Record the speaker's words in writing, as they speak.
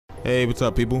Hey, what's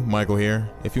up people? Michael here.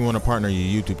 If you want to partner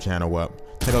your YouTube channel up,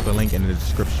 check out the link in the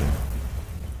description.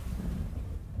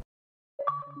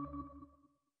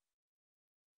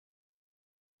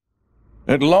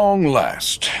 At long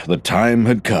last, the time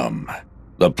had come.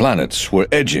 The planets were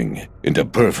edging into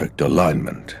perfect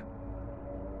alignment.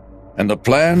 And the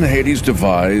plan Hades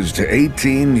devised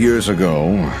 18 years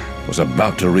ago was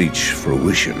about to reach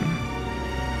fruition.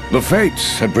 The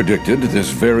Fates had predicted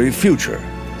this very future,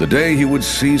 the day he would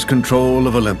seize control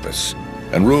of Olympus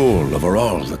and rule over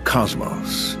all the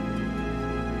cosmos.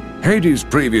 Hades'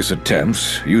 previous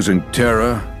attempts, using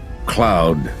Terra,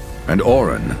 Cloud, and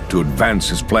Orin to advance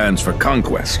his plans for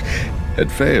conquest,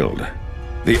 had failed.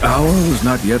 The hour was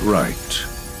not yet right.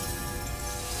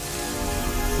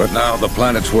 But now the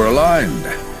planets were aligned,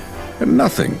 and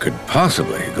nothing could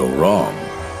possibly go wrong.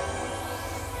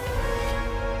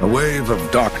 A wave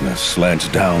of darkness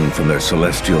slanced down from their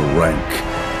celestial rank,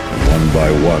 and one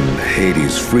by one,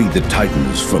 Hades freed the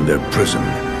Titans from their prison.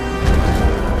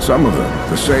 Some of them,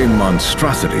 the same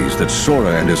monstrosities that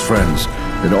Sora and his friends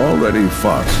had already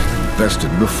fought and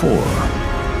bested before.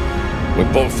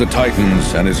 With both the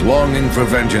Titans and his longing for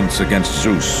vengeance against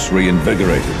Zeus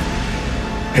reinvigorated,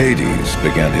 Hades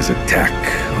began his attack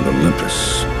on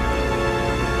Olympus.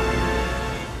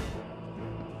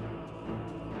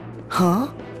 Huh?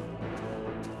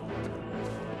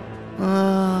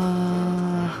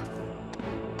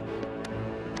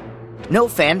 No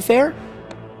fanfare?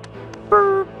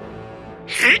 Burp.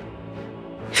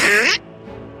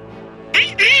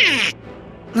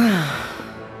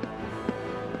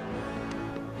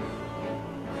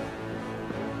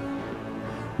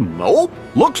 Nope.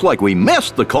 Looks like we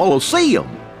missed the Colosseum.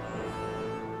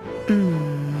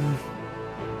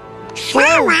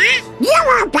 Sora,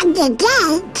 you opened the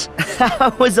gate.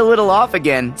 I was a little off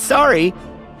again. Sorry.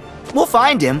 We'll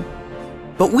find him.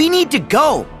 But we need to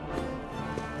go.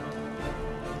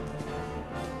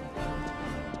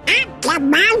 Up the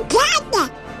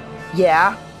mountain.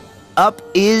 Yeah. Up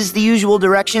is the usual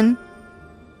direction.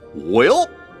 Well,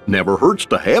 never hurts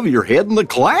to have your head in the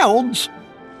clouds.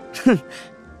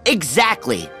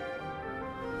 Exactly.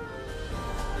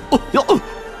 Yeah.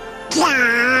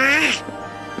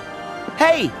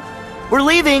 Hey, we're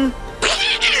leaving.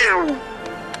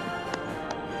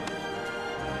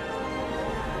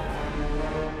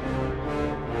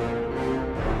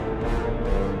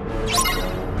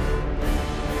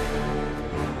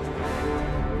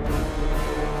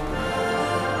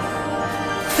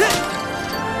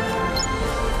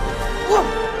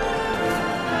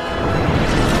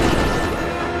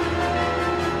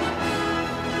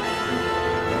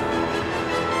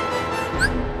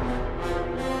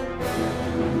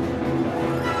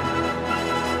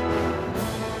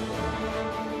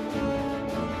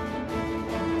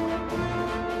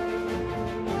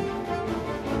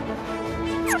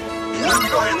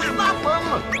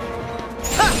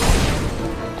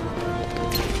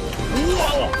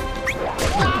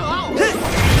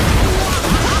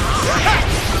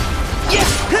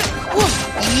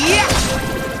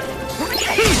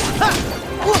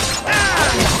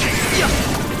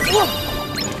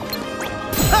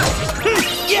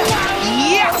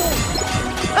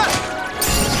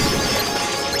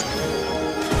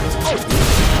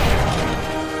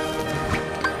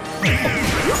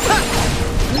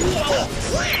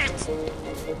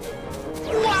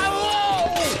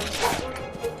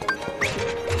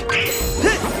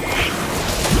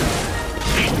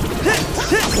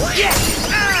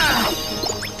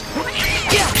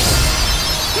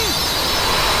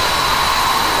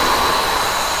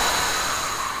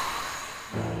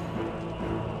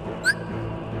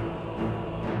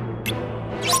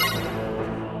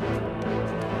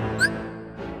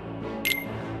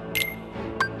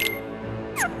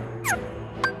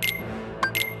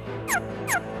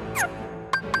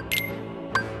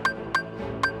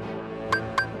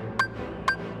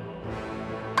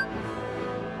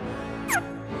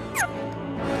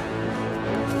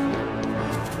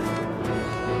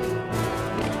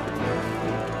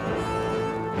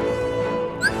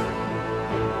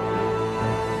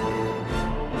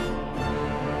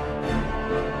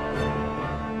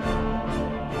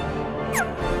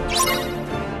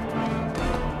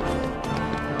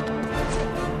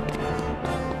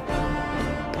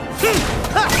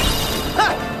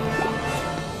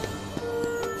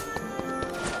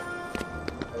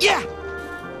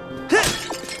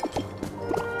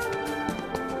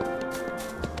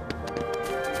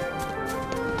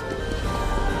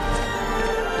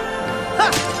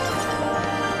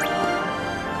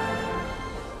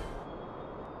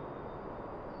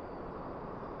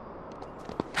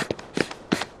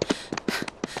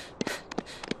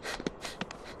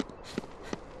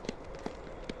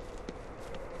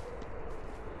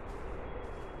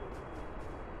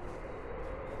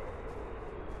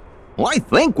 I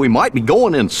think we might be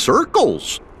going in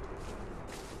circles.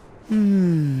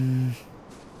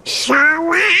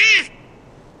 So,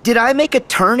 Did I make a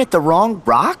turn at the wrong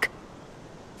rock?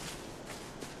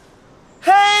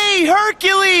 Hey,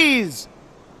 Hercules!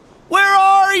 Where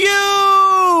are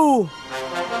you?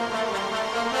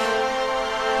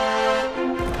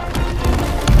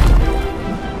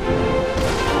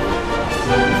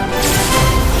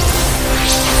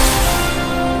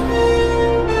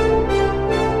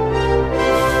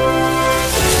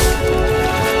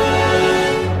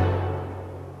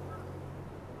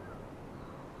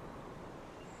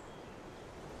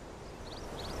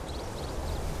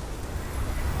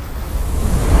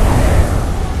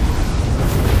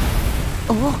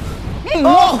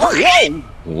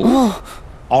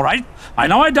 All right, I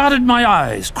know I dotted my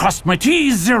I's, crossed my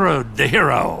T's, zeroed the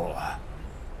hero.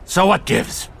 So what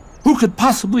gives? Who could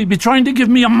possibly be trying to give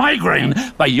me a migraine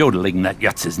by yodeling that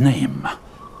Yutz's name?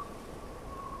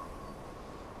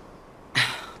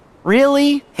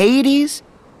 Really, Hades?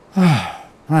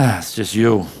 It's just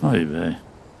you. Oy vey.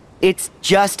 It's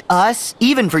just us?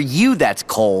 Even for you, that's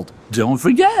cold. Don't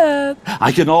forget,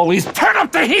 I can always turn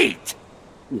up the heat!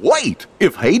 Wait,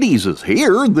 if Hades is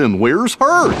here, then where's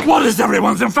her? What is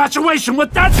everyone's infatuation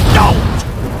with that stone?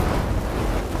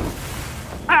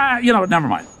 You know what, never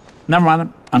mind. Never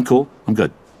mind, I'm cool, I'm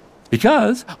good.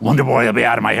 Because Wonder Boy will be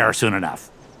out of my hair soon enough.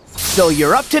 So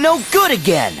you're up to no good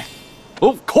again.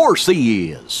 Of course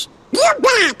he is. you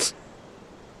bet.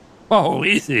 Oh,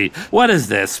 easy. What is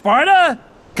this, Sparta?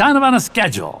 Kind of on a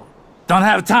schedule. Don't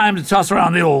have time to toss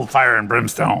around the old fire and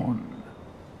brimstone.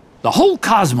 The whole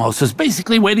cosmos is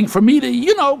basically waiting for me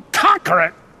to, conquer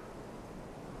it.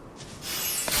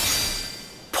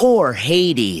 Poor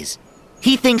Hades.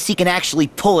 He thinks he can actually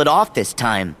pull it off this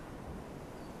time.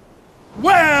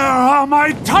 Where are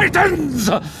my titans?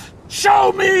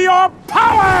 Show me your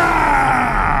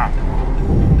power!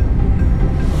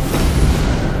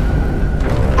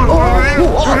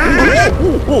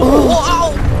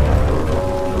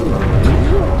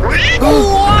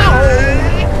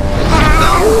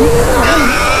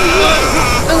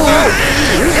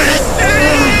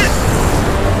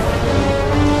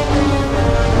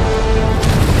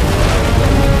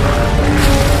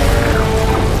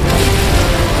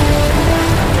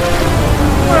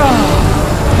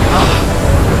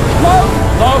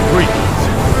 Love greetings.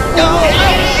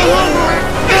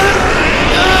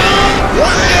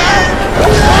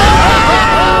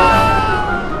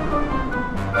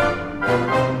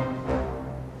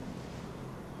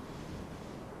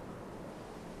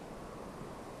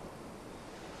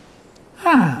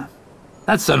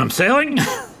 That sent him sailing.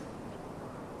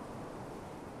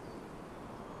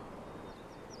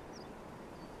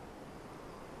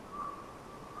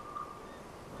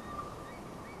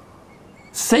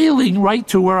 Sailing right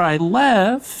to where I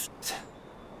left.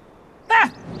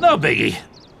 No biggie.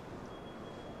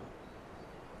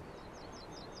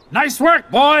 Nice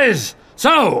work, boys.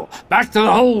 So, back to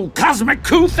the whole cosmic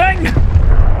coup thing?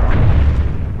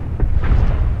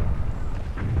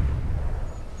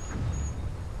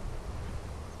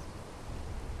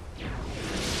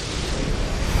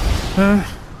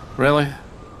 Really?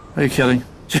 Are you kidding?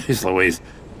 Jeez Louise.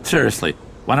 Seriously,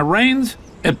 when it rains,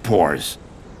 it pours.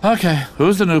 Okay,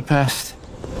 who's the new pest?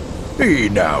 Hey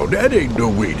now, that ain't no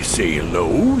way to say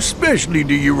hello, especially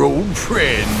to your old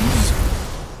friends.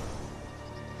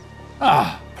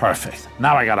 Perfect.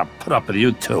 Now I gotta put up with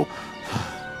you too.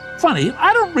 Funny,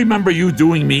 I don't remember you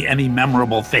doing me any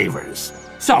memorable favors.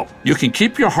 So, you can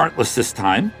keep your heartless this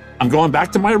time. I'm going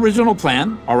back to my original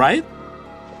plan, all right?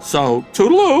 So,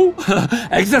 toodaloo.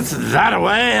 Exits that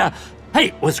away. Hey,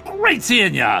 it was great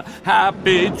seeing ya.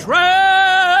 Happy trails!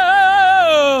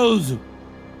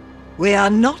 We are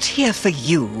not here for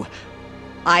you.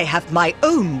 I have my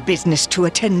own business to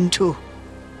attend to.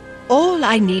 All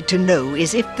I need to know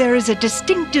is if there is a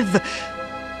distinctive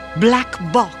black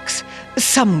box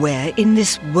somewhere in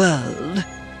this world.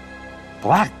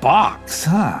 Black box,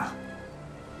 huh?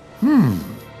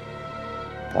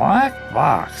 Black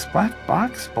box, black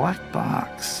box, black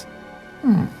box.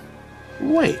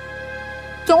 Wait,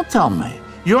 don't tell me.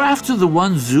 You're after the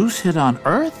one Zeus hit on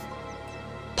Earth?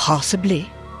 Possibly.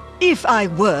 If I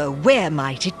were, where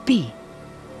might it be?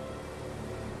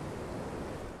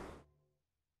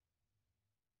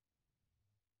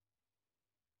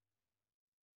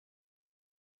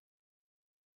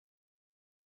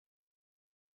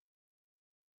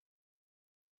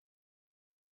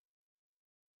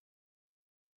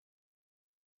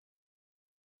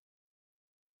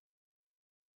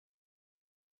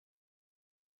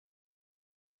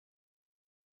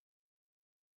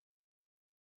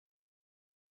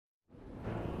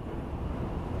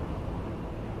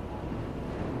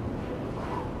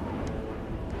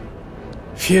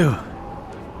 Phew.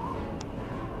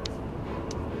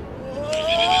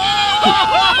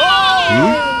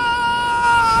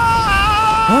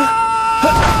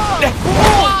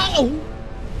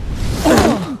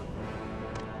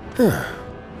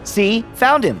 See?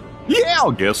 Found him. Yeah,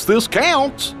 I guess this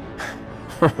counts.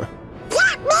 Put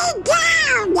me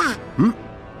down!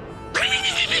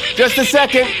 Just a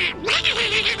second.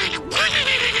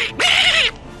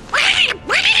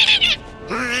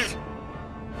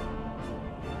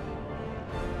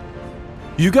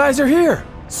 You guys are here.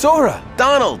 Sora,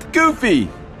 Donald, Goofy.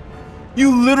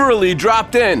 You literally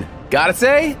dropped in. Gotta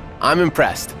say, I'm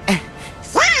impressed.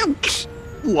 Thanks!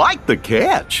 Like the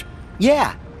catch.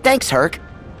 Yeah, thanks, Herc.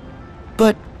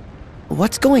 But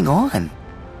what's going on?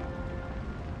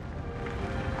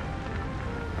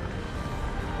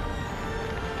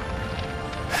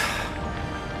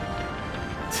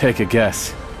 Take a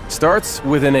guess. Starts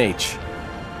with an H.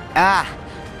 Ah,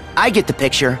 I get the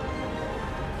picture.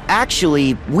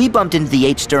 Actually, we bumped into the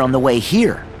H-Star on the way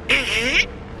here.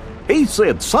 He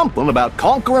said something about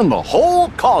conquering the whole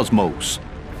cosmos.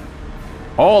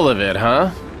 All of it,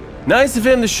 huh? Nice of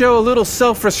him to show a little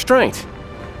self-restraint.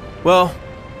 Well,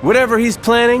 whatever he's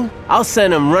planning, I'll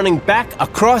send him running back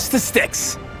across the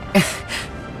sticks.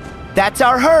 That's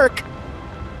our Herc.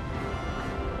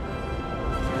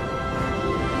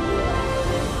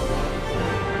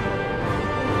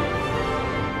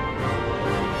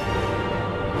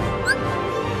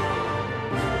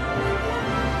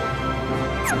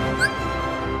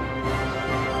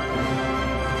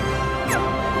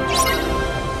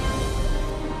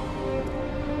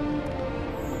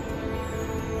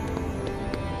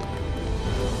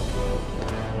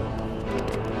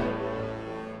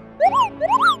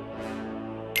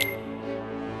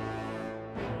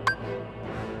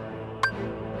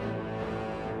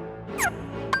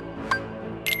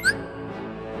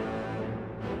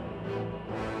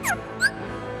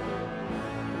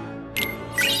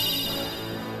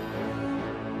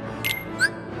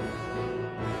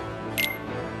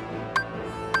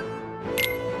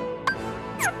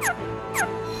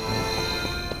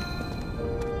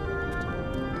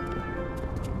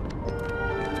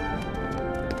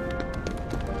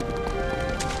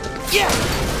 Yeah!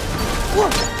 Whoa!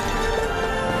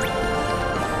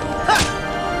 Ha!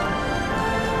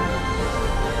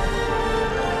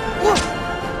 Whoa!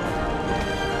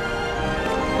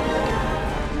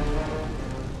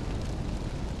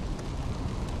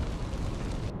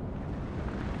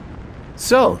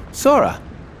 So, Sora,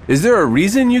 is there a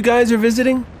reason you guys are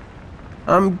visiting?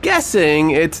 I'm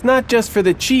guessing it's not just for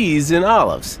the cheese and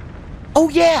olives. Oh,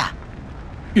 yeah!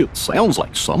 It sounds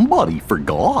like somebody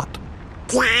forgot.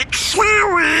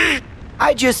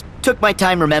 I just took my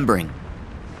time remembering.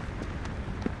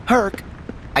 Herc,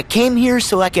 I came here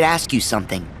so I could ask you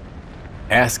something.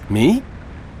 Ask me?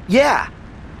 Yeah.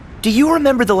 Do you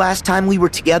remember the last time we were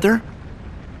together?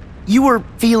 You were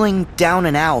feeling down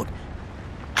and out.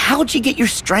 How'd you get your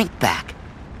strength back?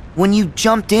 When you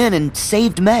jumped in and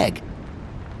saved Meg?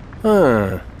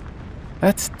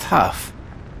 That's tough.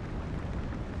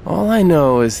 All I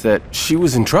know is that she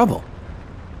was in trouble.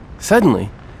 Suddenly,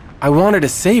 I wanted to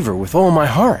save her with all my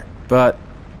heart, but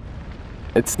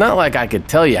it's not like I could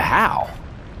tell you how.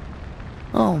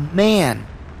 Oh, man.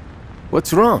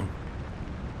 What's wrong?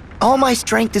 All my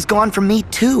strength is gone from me,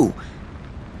 too.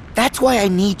 That's why I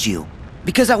need you.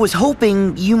 Because I was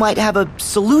hoping you might have a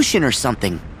solution or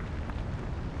something.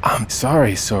 I'm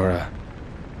sorry, Sora.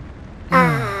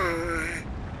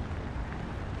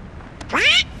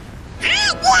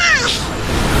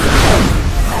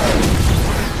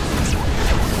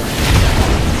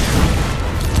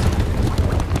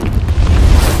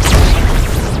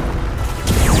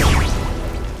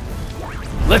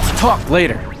 Let's talk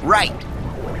later. Right.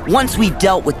 Once we've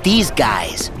dealt with these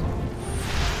guys.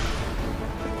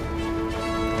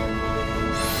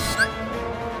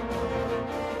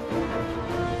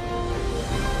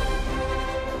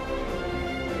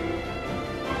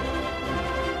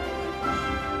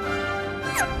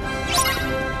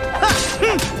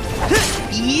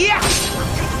 Yeah!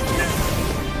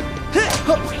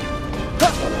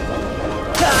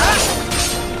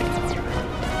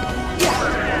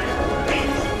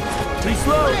 Be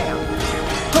slow.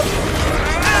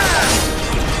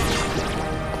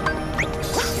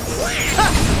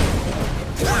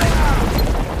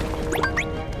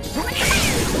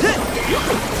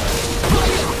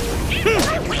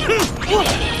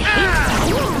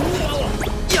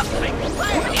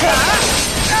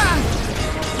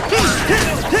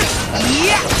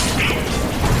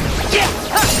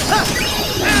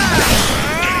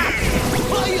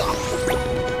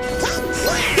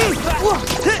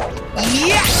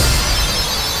 Yeah!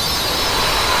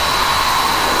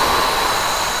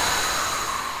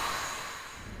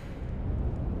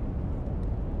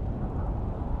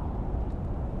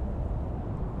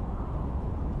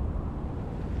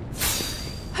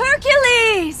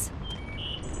 Hercules!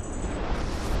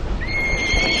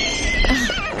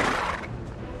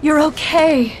 You're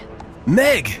okay.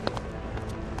 Meg!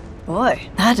 Boy,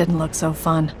 that didn't look so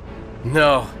fun.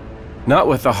 No, not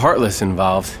with the Heartless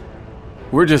involved.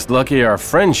 We're just lucky our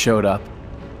friend showed up.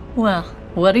 Well,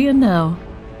 what do you know?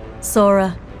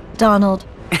 Sora, Donald,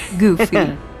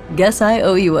 Goofy. Guess I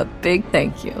owe you a big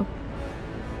thank you.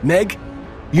 Meg,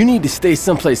 you need to stay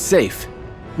someplace safe.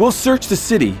 We'll search the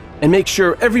city and make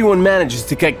sure everyone manages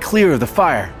to get clear of the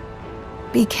fire.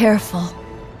 Be careful,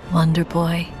 Wonder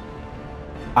Boy.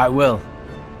 I will.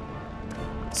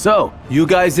 So, you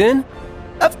guys in?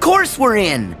 Of course we're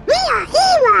in! We are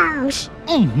heroes.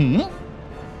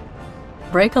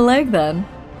 Break a leg then.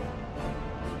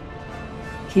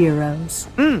 Heroes.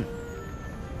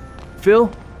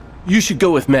 Phil, you should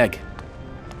go with Meg.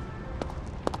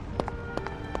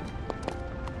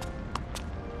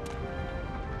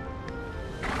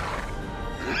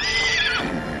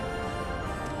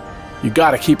 You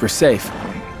gotta keep her safe.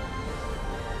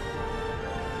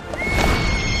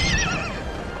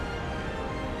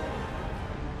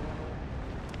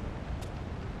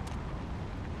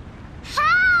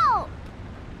 Help!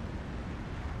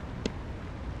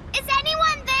 Is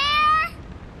anyone there?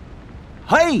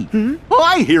 Hey,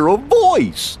 I hear a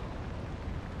voice.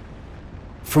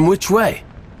 From which way?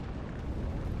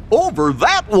 Over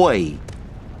that way.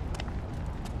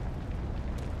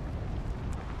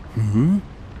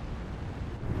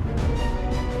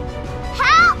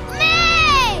 Help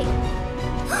me!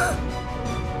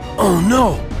 Oh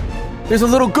no! There's a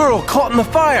little girl caught in the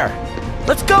fire!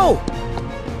 Let's go!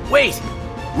 Wait!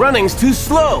 Running's too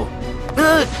slow!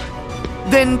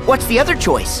 Then what's the other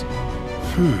choice?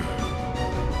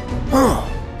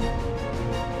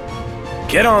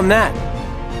 Get on that!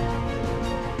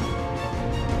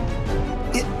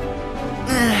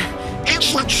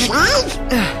 Is it safe?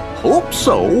 Hope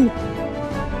so.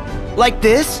 Like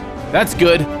this? That's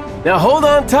good. Now hold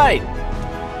on tight!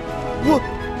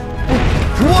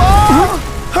 Whoa!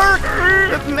 Herc!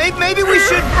 Maybe we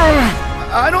should...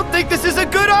 I don't think this is a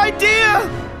good idea!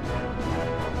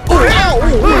 Oh,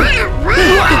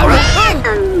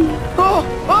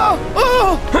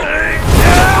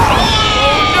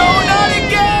 no, not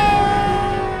again!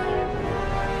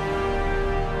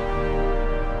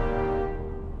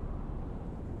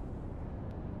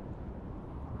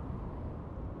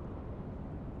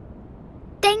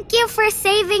 Thank you for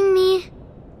saving me.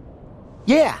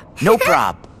 Yeah, no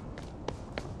prob.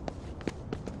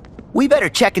 We better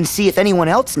check and see if anyone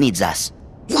else needs us.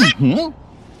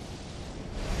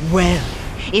 Well,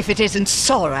 if it isn't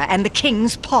Sora and the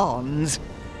King's Pawns.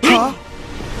 Huh?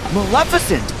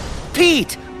 Maleficent!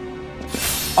 Pete!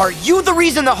 Are you the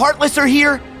reason the Heartless are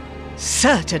here?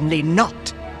 Certainly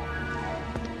not.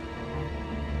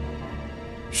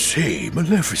 Say,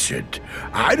 Maleficent,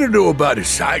 I don't know about his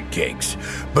sidekicks,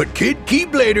 but Kid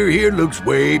Keyblader here looks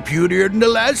way putier than the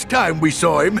last time we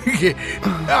saw him.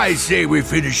 I say we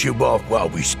finish him off while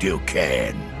we still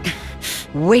can.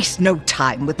 Waste no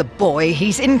time with the boy.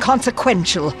 He's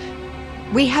inconsequential.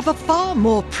 We have a far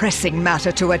more pressing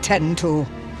matter to attend to.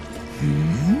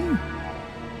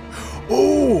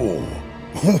 Oh,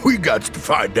 we got to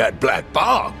find that black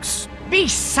box. Be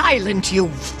silent, you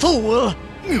fool!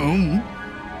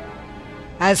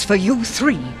 As for you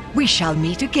three, we shall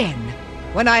meet again,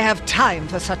 when I have time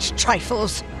for such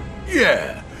trifles.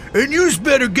 Yeah, and you's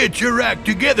better get your act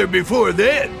together before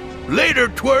then. Later,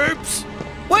 twerps.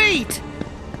 Wait!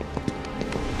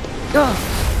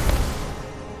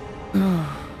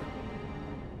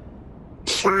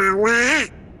 Sora?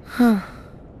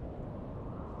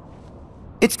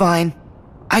 It's fine.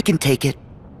 I can take it.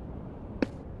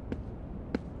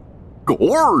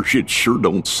 Gorge, it sure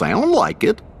don't sound like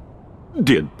it.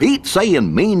 Did Pete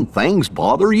saying mean things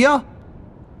bother ya?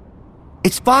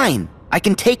 It's fine. I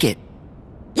can take it.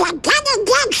 You're gonna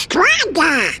get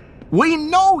stronger. We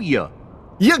know ya.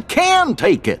 You can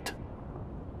take it.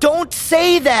 Don't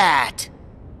say that!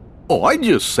 Oh, I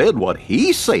just said what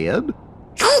he said.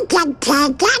 He can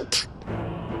take it.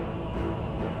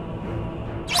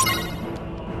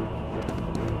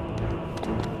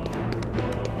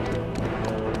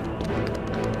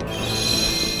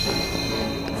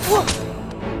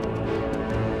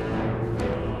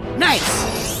 Nice!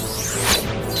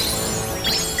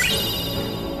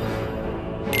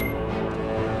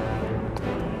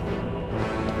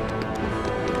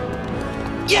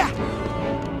 Yeah!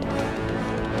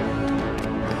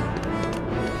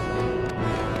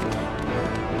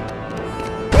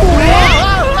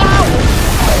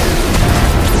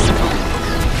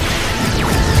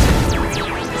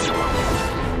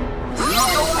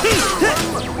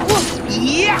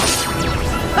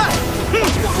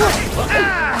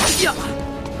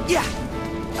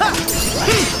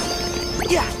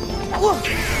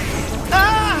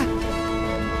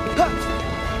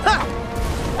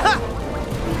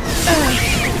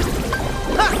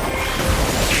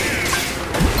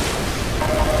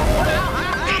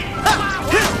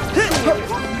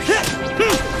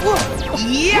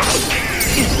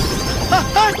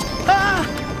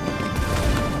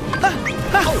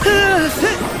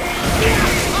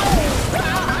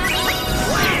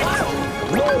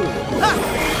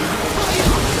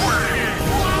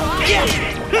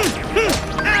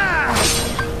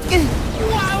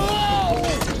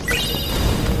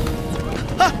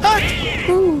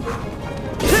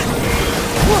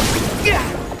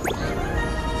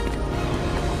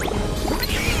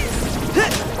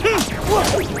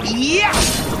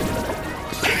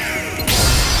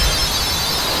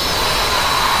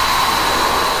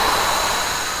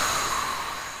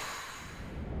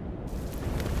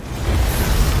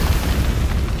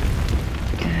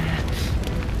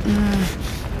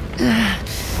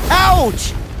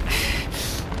 Ouch!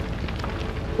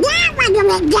 Now what am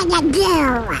I gonna do?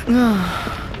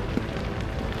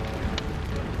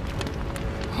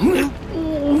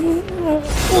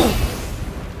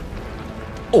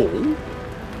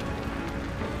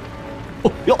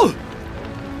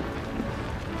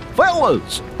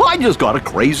 Fellas, I just got a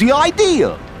crazy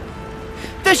idea.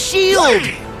 The shield!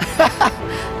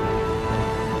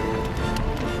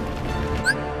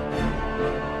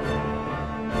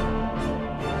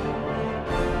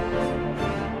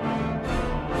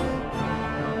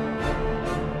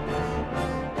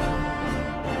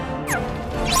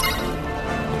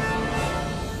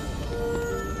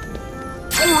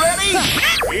 Ready?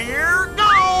 Here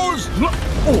goes!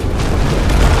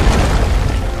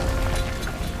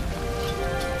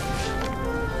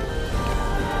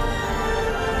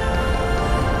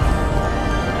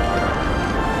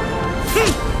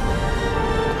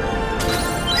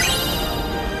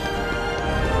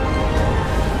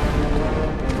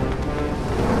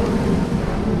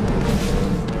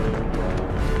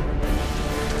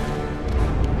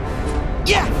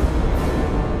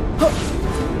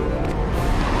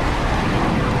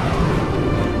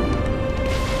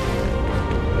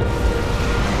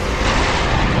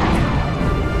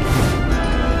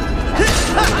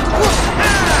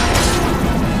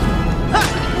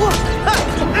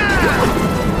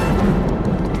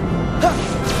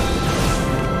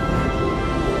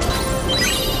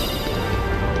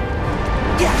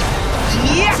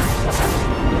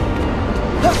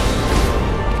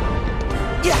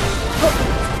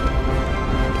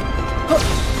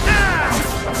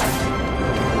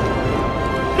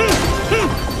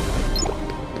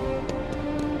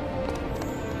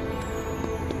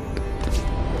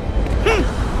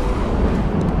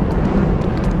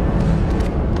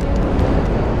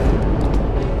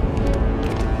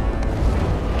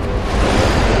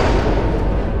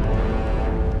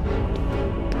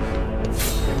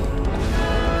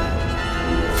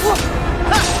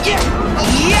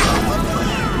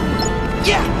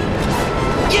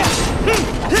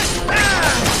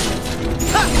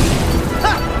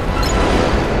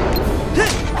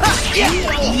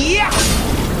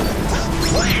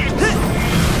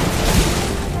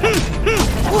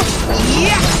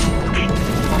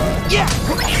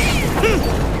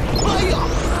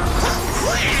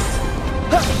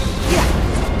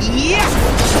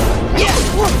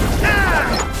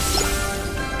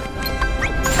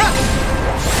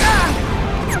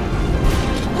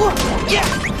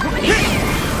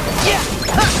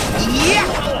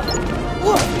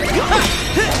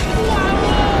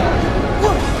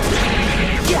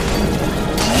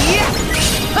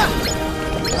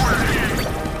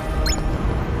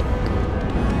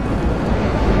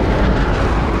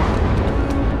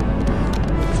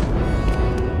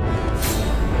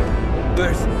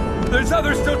 There's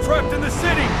others still trapped in the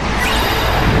city!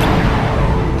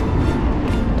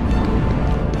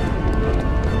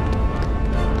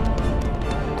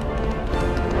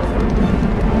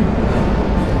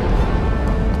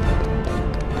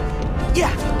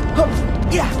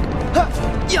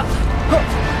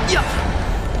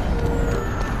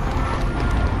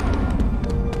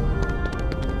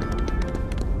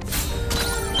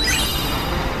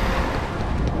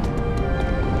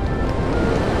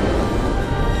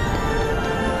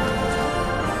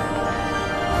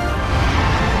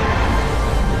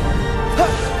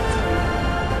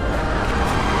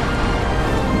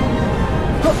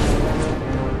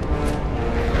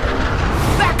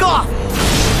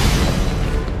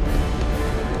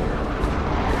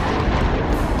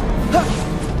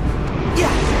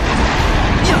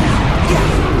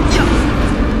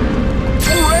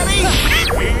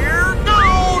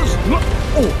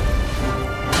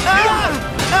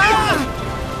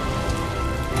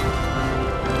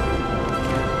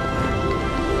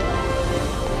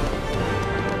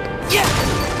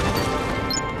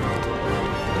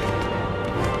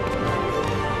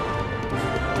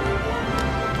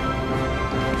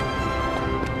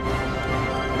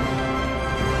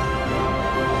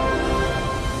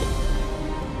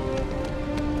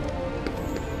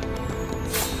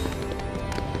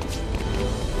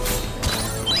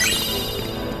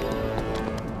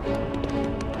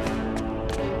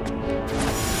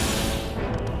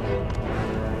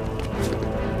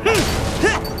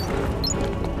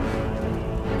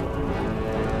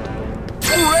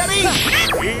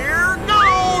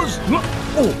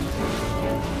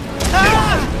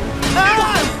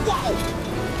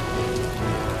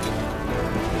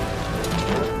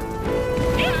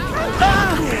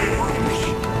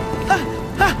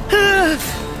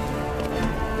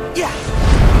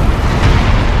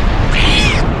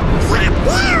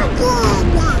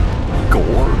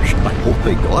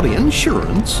 got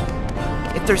insurance.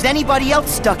 If there's anybody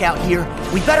else stuck out here,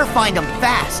 we better find them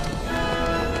fast.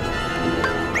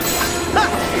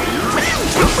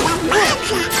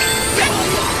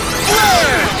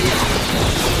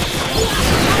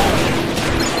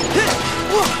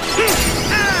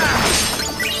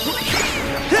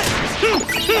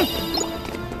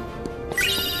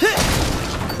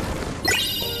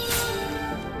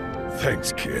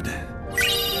 Thanks, kid.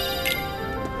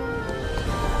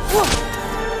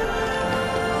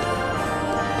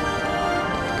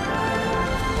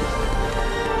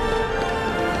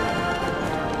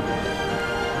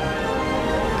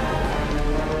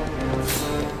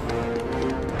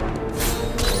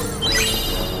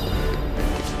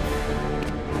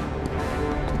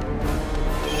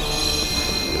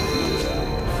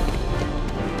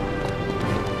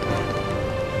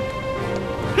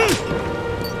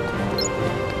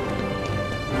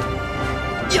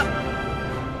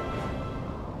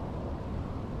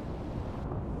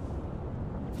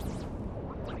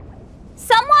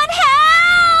 Someone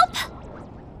help!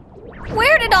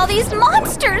 Where did all these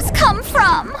monsters come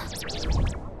from?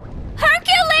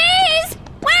 Hercules!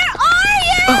 Where are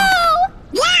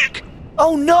you? Yak!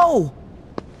 Oh no!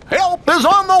 Help is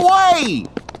on the way!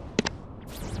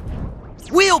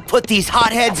 We'll put these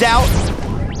hotheads out!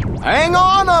 Hang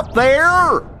on up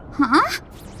there! Huh?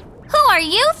 Who are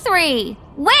you three?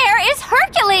 Where is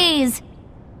Hercules?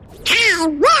 I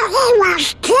knew he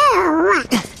was too.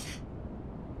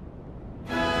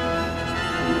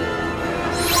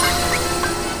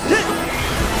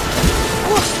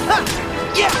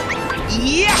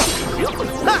 Yeah!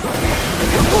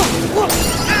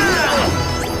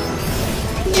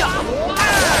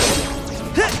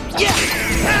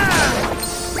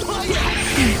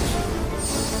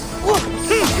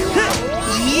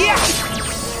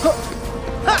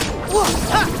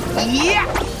 Yeah!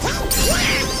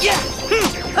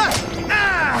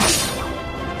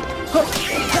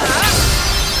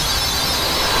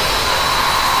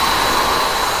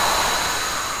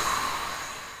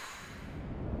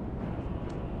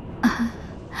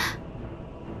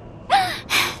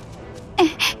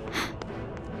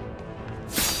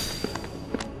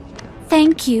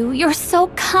 Thank you. You're so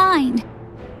kind.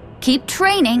 Keep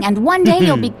training, and one day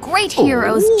you'll be great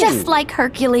heroes, just like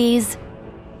Hercules.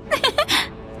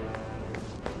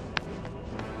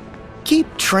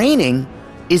 Keep training?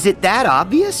 Is it that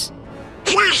obvious?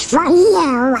 Just for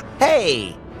you.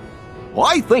 Hey!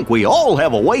 I think we all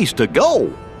have a ways to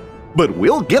go, but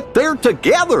we'll get there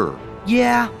together.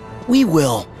 Yeah, we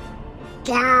will.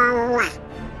 Go.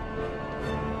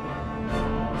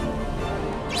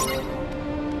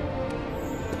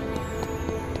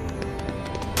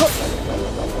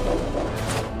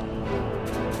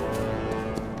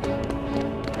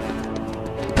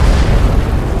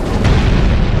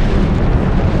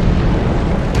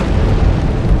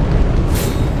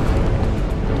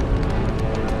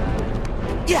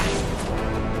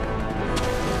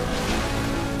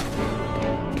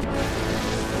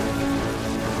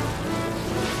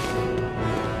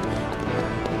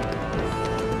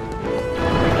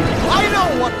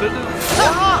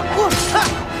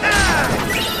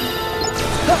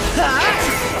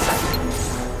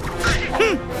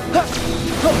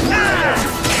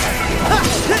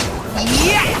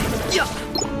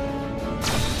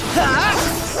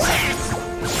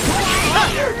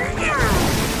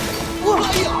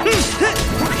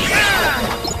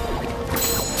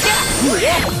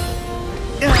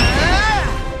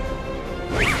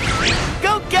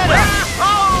 Go get him!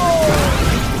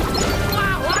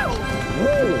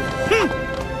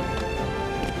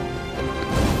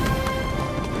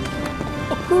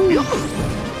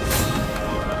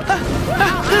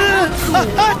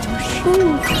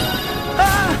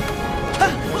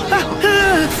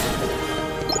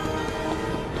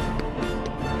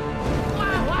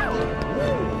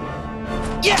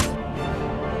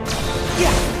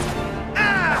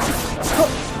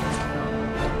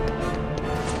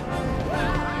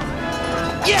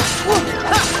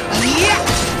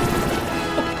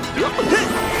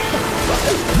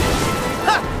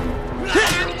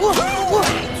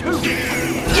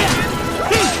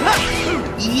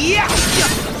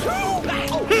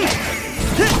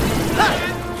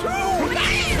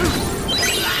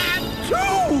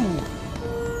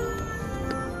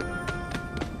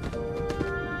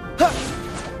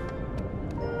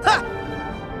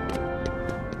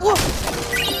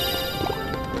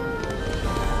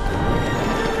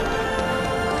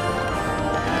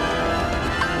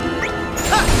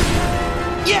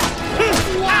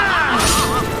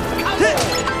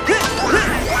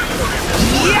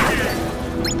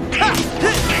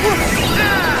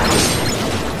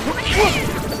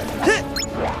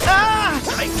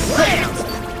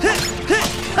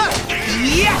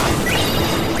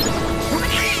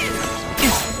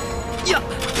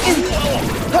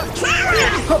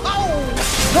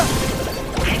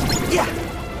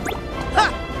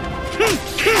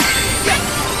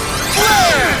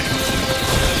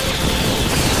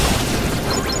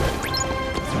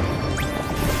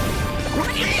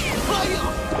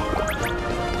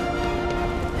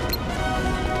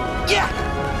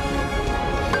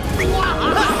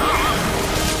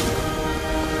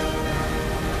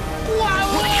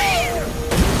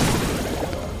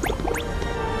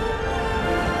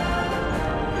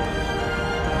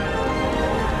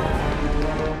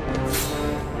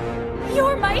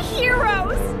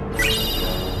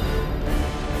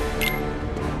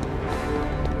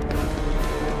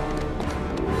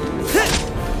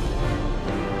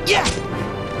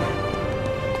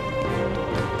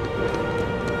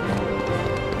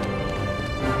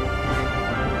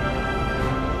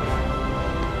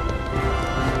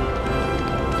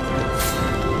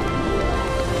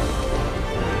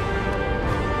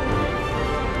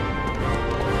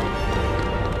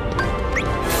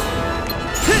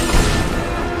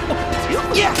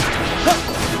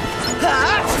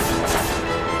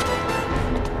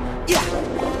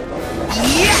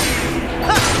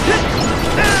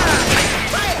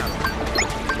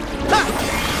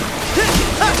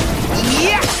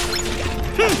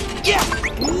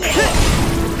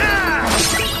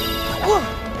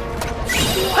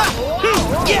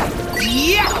 Yeah!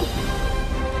 Yeah!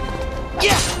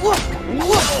 Yeah! Whoa!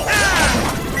 Whoa!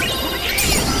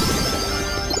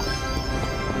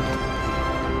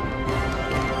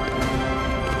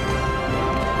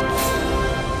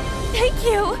 Thank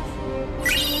you!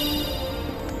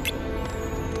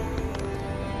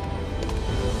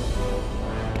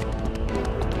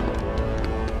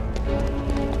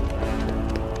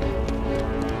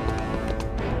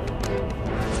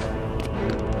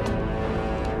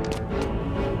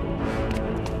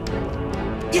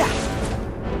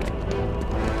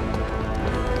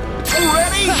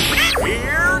 Ready?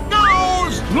 Here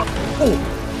goes! Oh.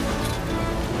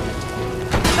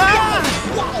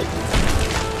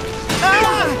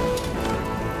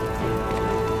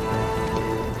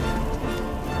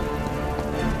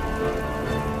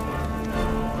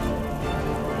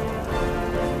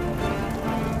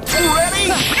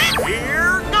 Ready?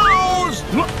 Here goes!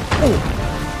 Oh.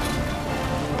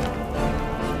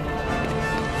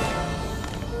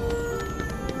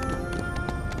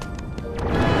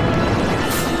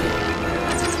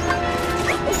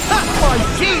 My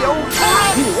shield!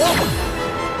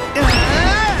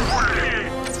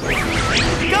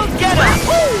 Go get him!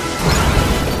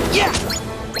 Yeah!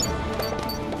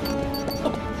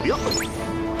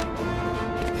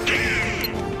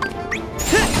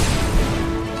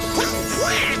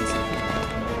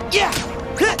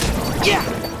 Yeah!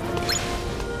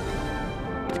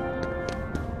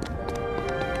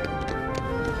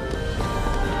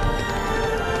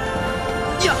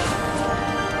 Yeah!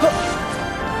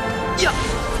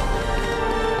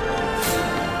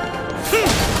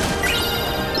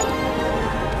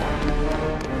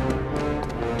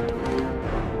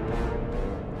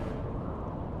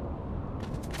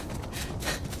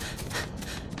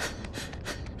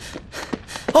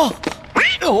 Oh!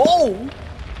 Oh!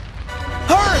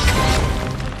 Herc!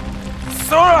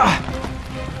 Sora!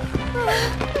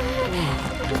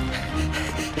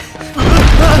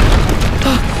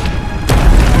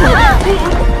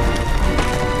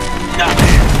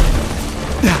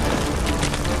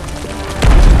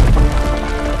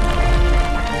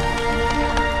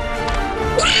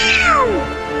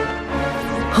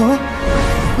 Huh?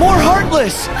 More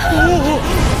Heartless!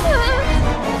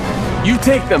 You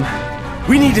take them.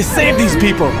 We need to save these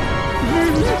people.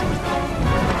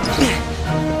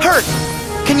 Herc!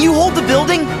 Can you hold the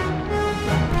building?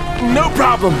 No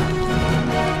problem.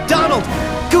 Donald!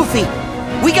 Goofy!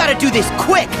 We gotta do this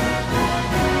quick!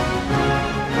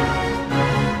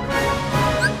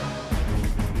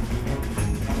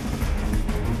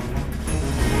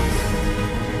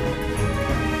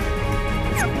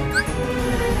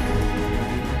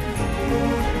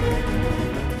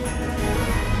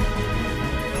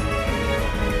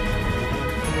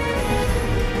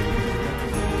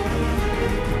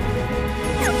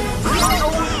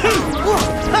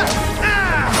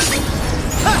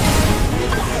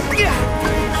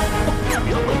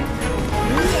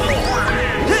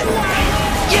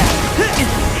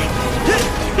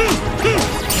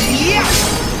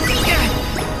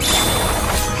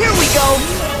 Here we go!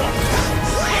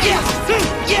 Yeah!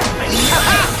 Yeah! Yeah!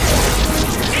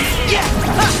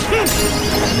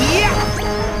 Yeah!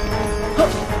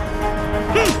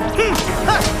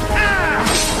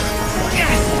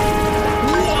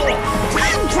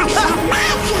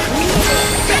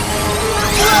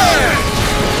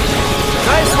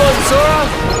 Nice one, Sora!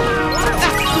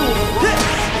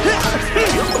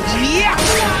 Yeah!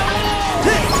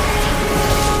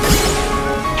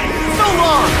 So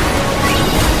long!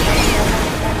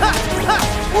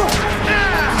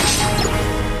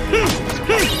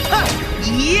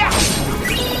 Yeah!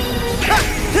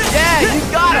 Yeah, you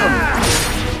got him!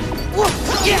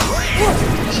 Yeah!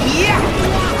 Yeah!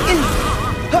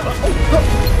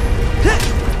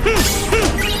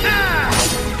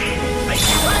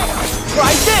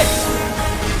 Try this!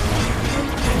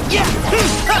 Yeah!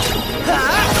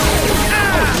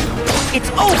 It's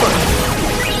over!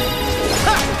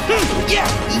 Yeah!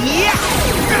 Yeah!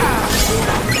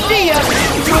 See ya!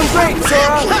 Doing great,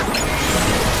 Sora!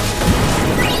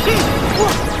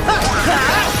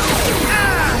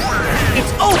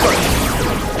 It's over!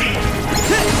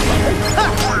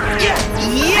 Yeah!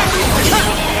 Yeah!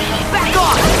 Back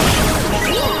off!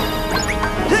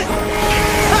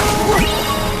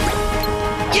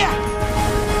 Yeah!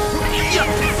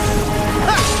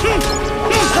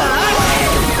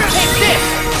 Take this!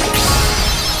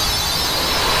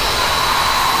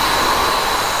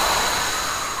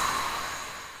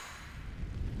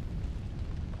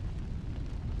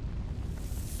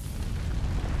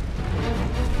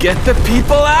 Get the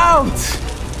people out!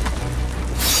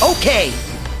 Okay!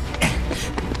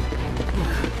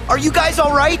 Are you guys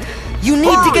all right? You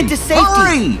need to get to safety.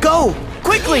 Hurry! Go,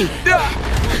 quickly.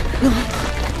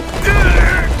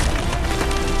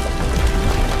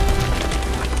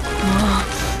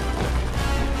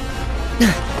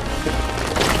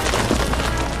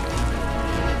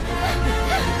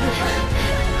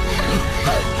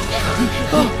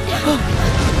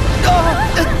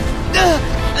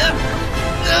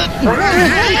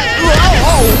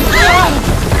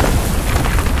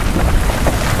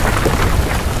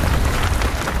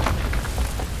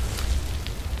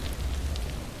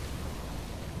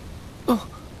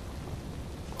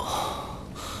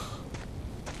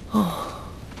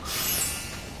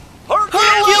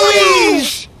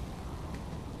 Hercules!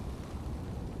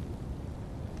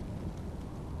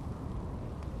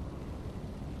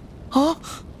 Huh?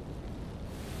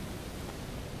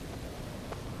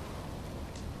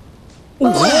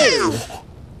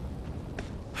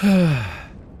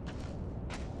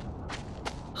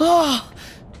 Oh,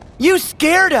 you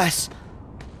scared us.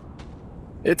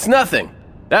 It's nothing.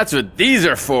 That's what these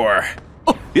are for.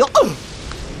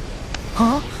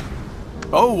 Huh?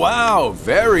 Oh, wow.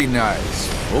 Very nice.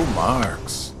 Full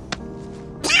marks.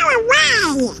 Go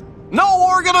away! No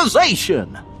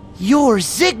organization! You're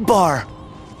Zigbar.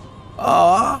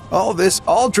 All this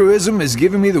altruism is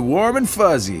giving me the warm and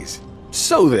fuzzies.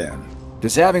 So then,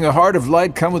 does having a heart of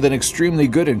light come with an extremely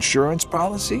good insurance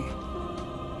policy?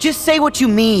 Just say what you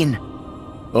mean.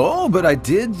 Oh, but I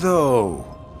did though.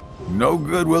 No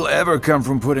good will ever come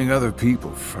from putting other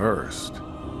people first.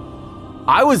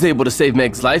 I was able to save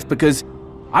Meg's life because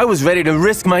I was ready to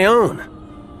risk my own.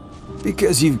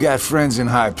 Because you've got friends in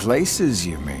high places,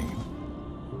 you mean?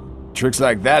 Tricks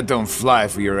like that don't fly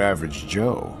for your average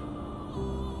Joe.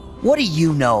 What do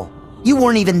you know? You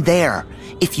weren't even there.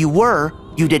 If you were,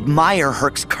 you'd admire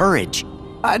Herc's courage.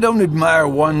 I don't admire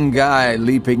one guy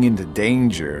leaping into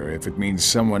danger if it means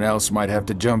someone else might have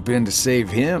to jump in to save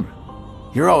him.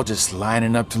 You're all just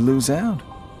lining up to lose out.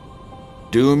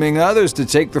 Dooming others to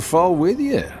take the fall with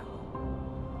you.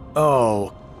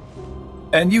 Oh,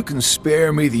 and you can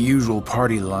spare me the usual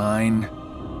party line.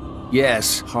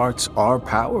 Yes, hearts are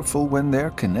powerful when they're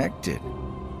connected.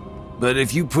 But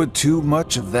if you put too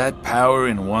much of that power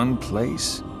in one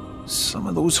place, some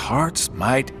of those hearts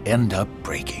might end up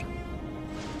breaking.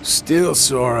 Still,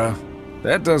 Sora,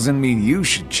 that doesn't mean you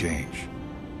should change.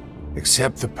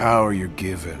 Accept the power you're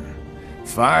given.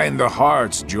 Find the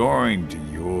hearts joined to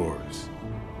yours.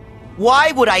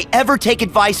 Why would I ever take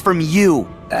advice from you?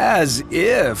 As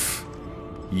if.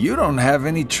 You don't have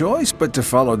any choice but to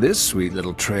follow this sweet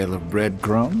little trail of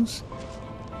breadcrumbs.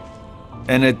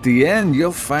 And at the end,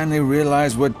 you'll finally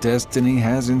realize what destiny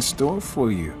has in store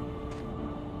for you.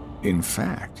 In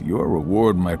fact, your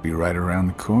reward might be right around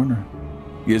the corner.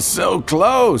 You're so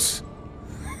close!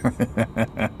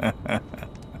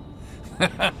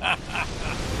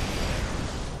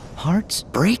 Hearts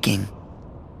breaking?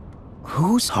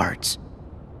 Whose hearts?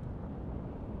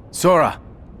 Sora,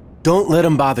 don't let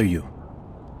him bother you.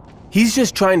 He's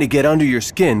just trying to get under your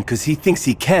skin because he thinks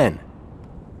he can.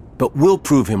 But we'll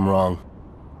prove him wrong.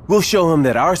 We'll show him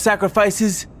that our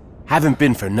sacrifices haven't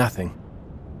been for nothing.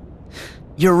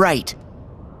 You're right.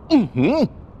 Mm-hmm.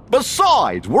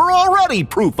 Besides, we're already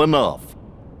proof enough.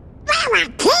 We're a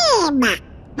team!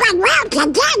 When we're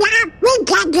together, we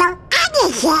can do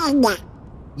anything!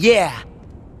 Yeah.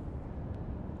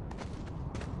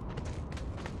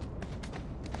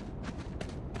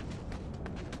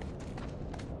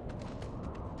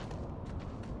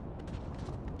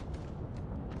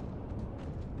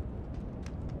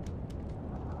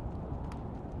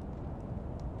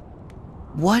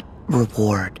 What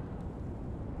reward?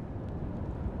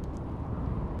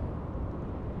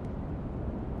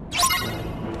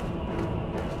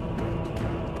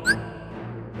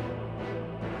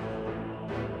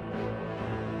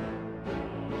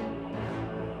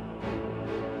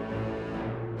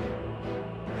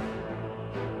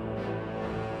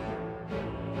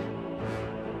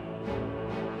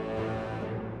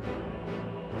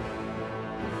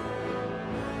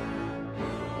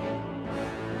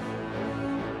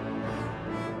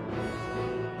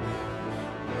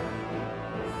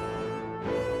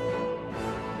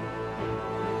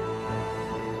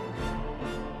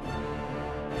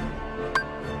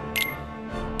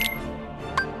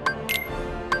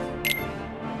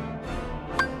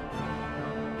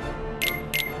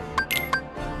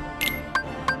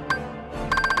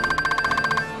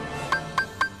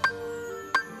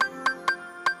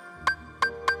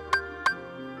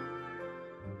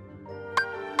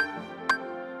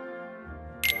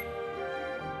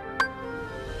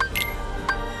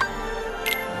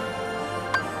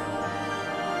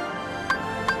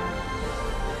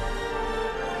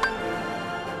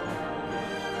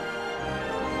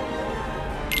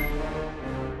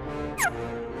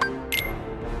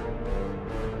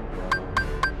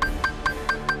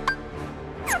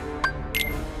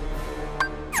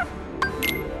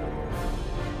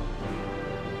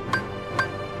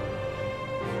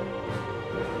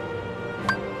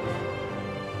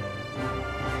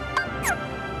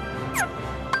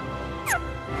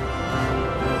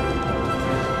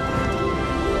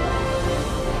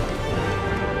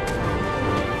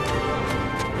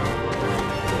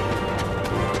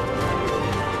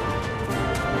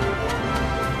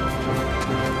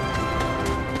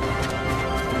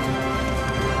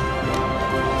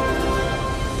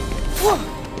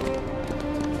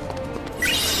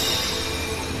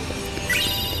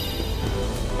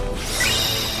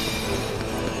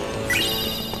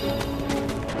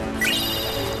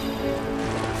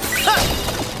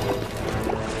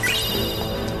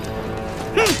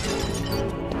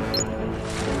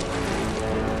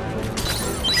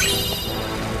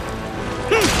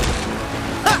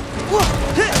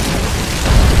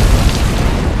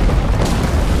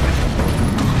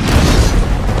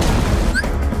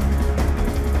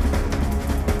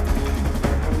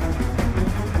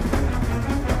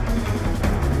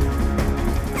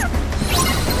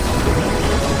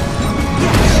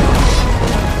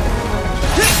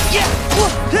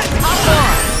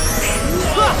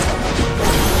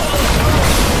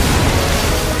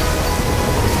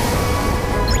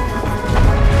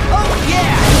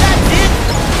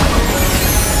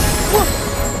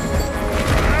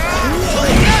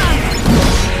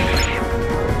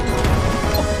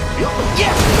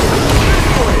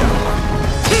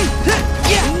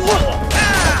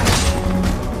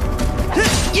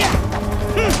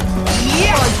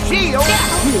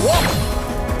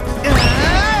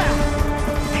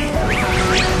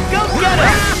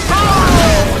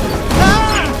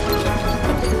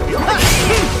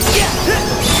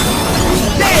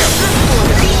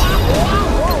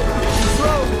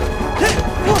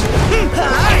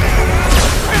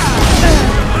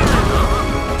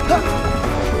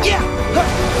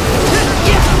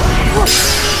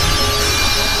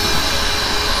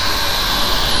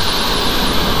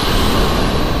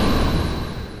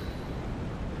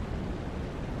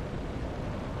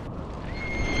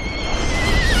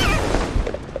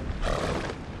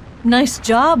 Nice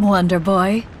job, Wonder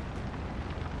Boy.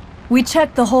 We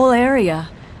checked the whole area.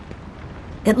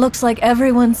 It looks like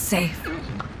everyone's safe.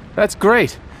 That's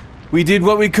great. We did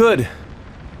what we could.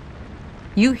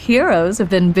 You heroes have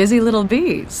been busy little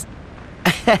bees.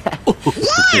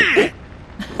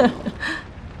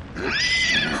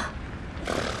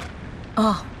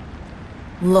 Oh,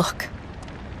 look.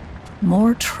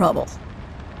 More trouble.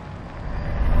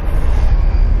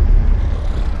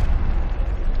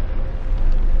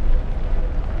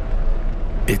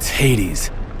 It's Hades.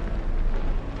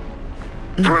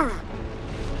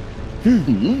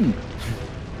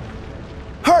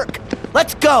 Herc,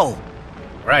 let's go!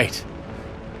 Right.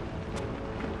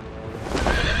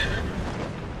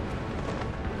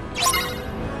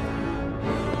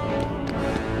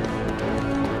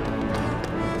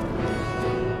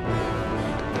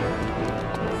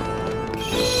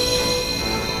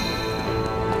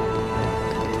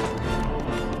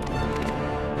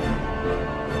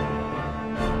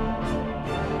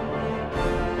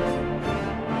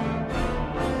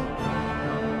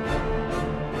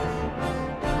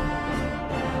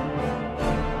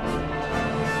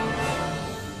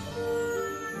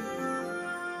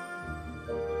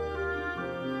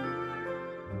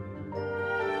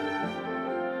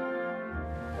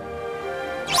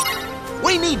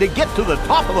 We need to get to the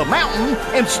top of the mountain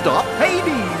and stop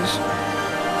Hades.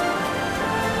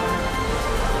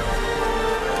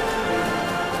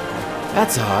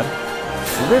 That's odd.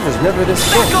 The river's never this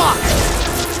full. Back off!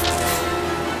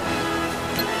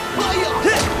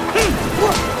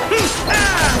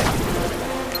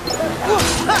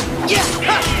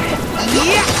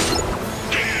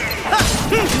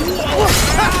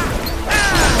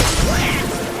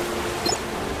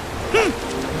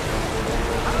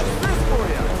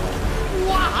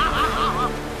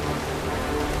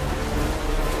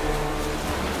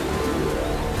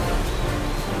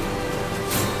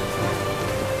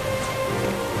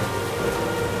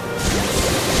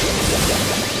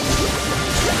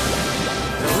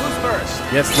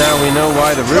 Guess now we know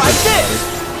why the river's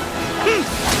flooded.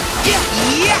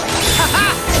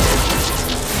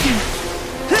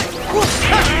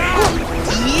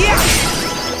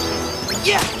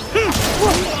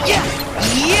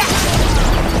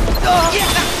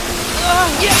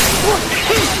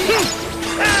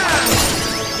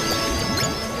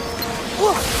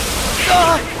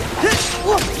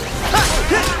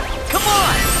 Come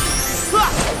on!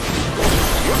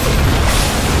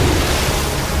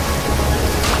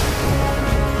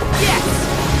 Yes!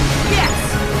 Yes!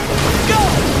 Go!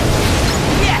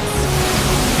 Yes!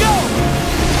 Go!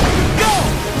 Go!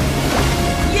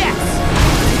 Yes!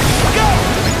 Go!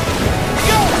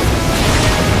 Go!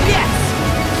 Yes!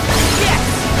 Yes!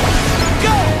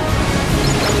 Go!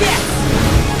 Yes!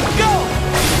 Go!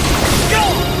 Go!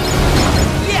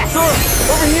 Yes! Sora,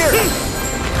 over here!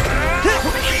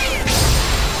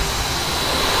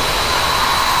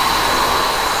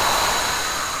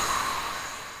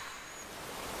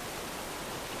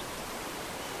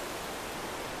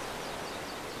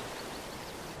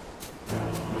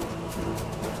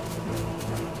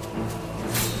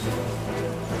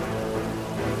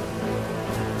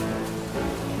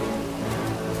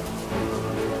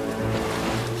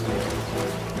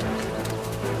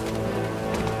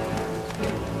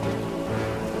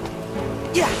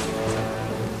 Yeah!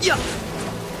 Yeah!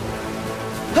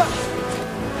 Huh!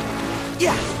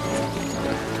 Yeah!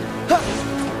 Huh!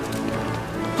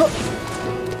 Huh!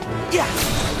 Yeah!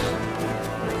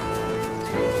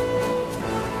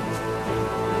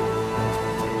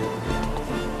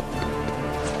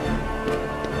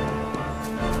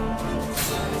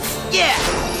 Yeah!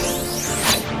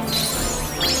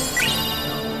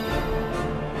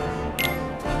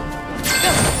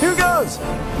 Here goes!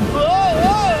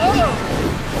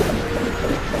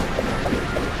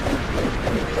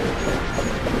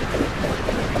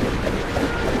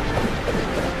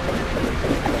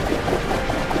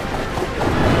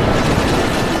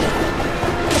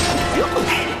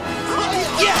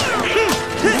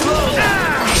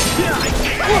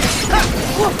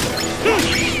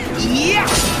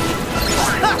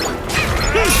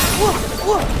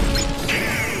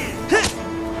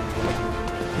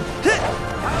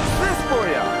 How's this for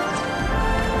ya?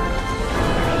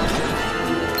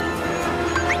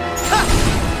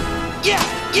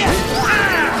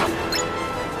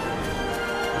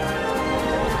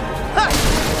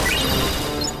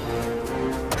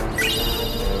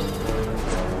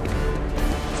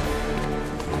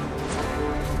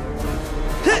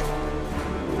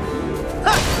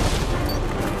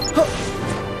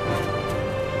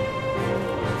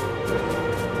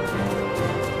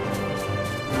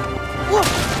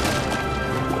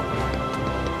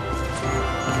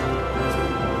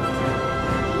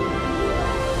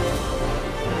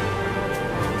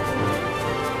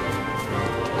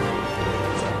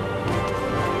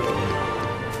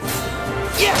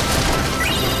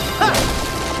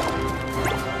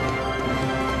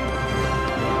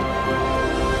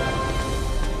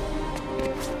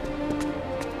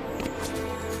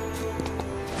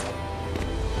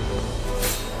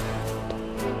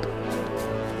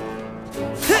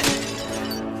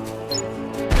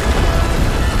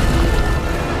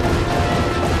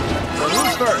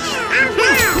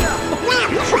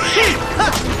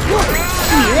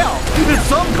 Yeah, it's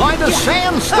some kind of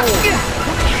sandstorm.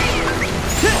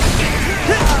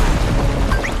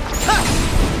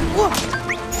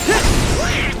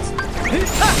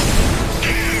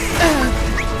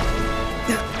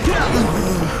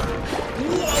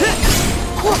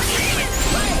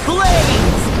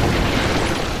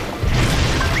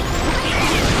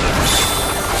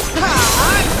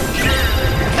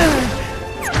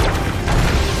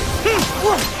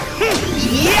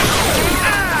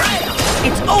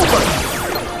 It's over!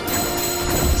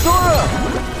 Sora!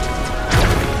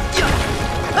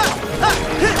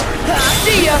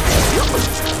 See ya!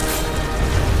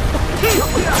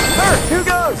 Here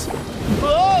goes!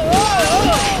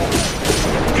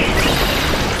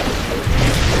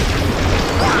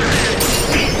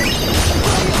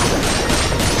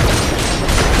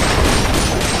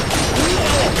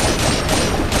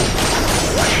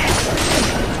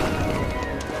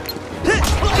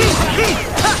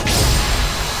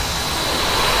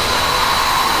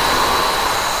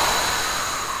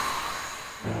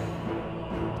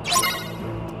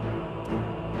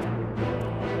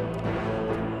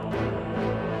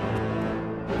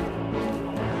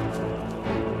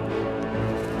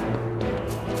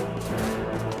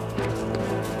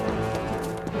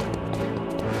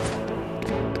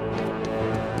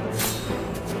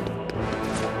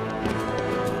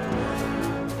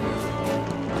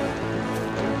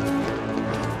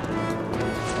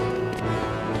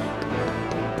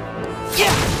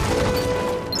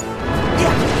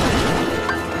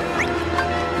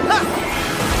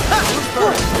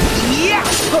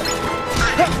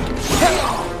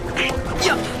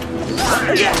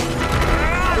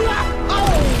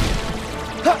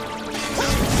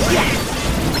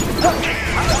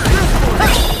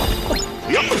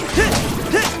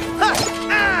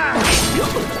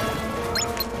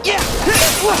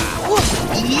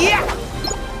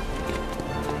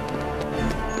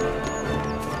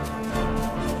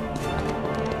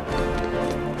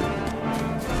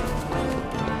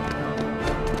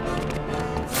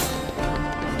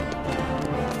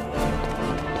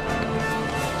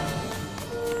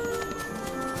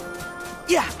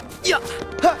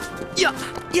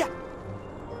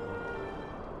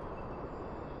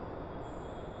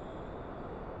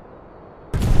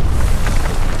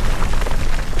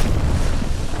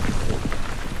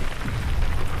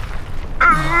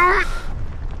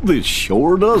 This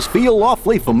sure does feel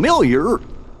awfully familiar.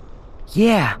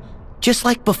 Yeah, just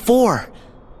like before.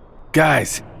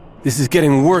 Guys, this is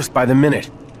getting worse by the minute.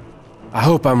 I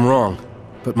hope I'm wrong,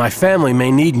 but my family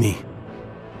may need me.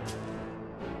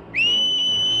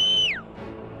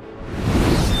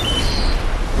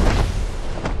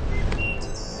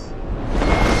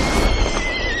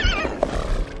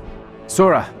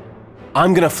 Sora,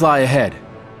 I'm gonna fly ahead.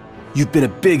 You've been a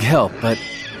big help, but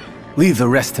leave the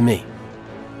rest to me.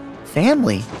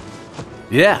 Family?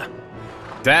 Yeah.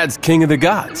 Dad's king of the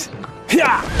gods.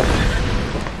 Yeah!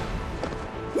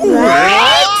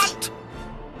 What?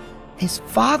 His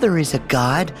father is a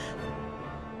god,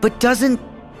 but doesn't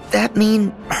that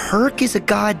mean Herc is a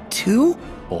god too?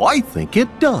 Oh, I think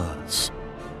it does.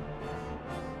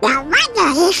 No wonder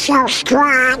he's so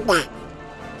strong.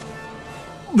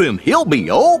 Then he'll be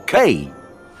okay.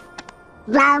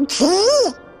 Won't he?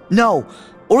 No,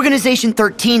 Organization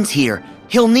 13's here.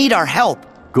 He'll need our help.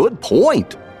 Good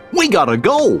point. We gotta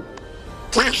go.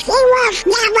 Just he was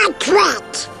never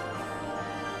quit.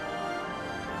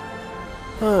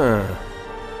 Huh.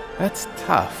 That's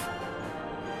tough.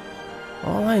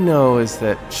 All I know is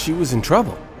that she was in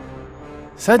trouble.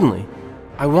 Suddenly,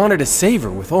 I wanted to save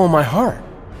her with all my heart.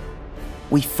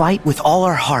 We fight with all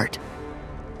our heart.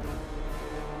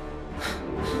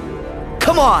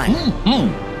 Come on!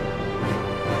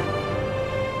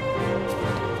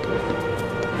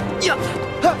 Yeah.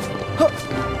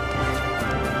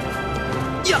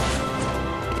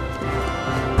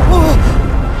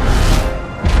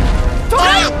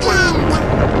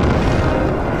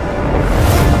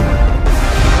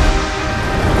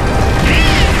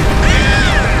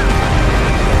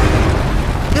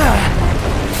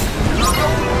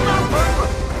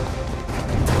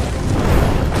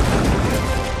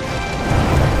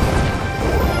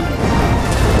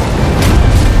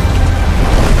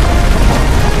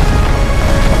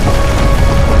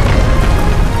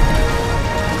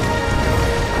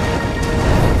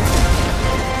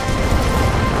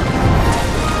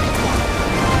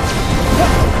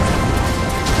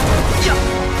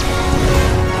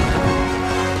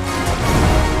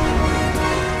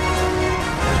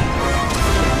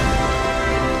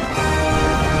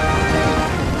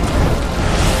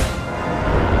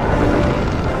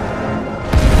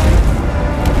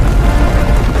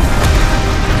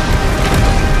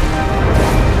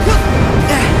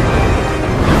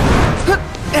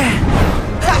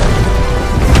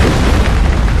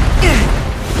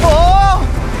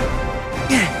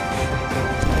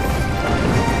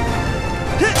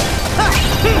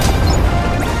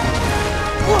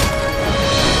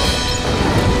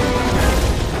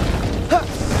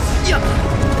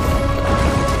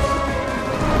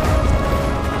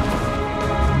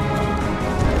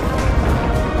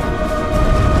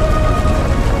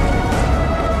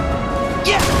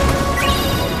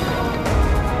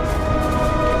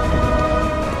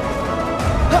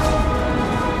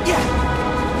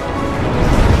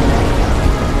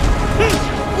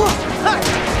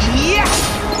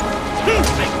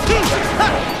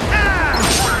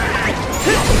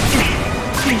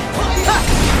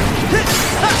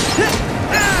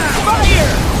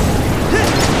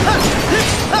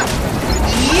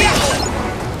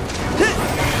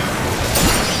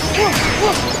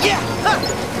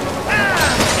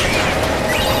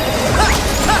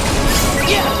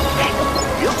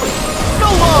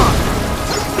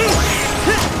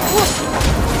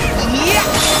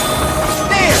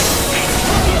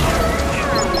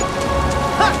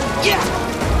 Yeah.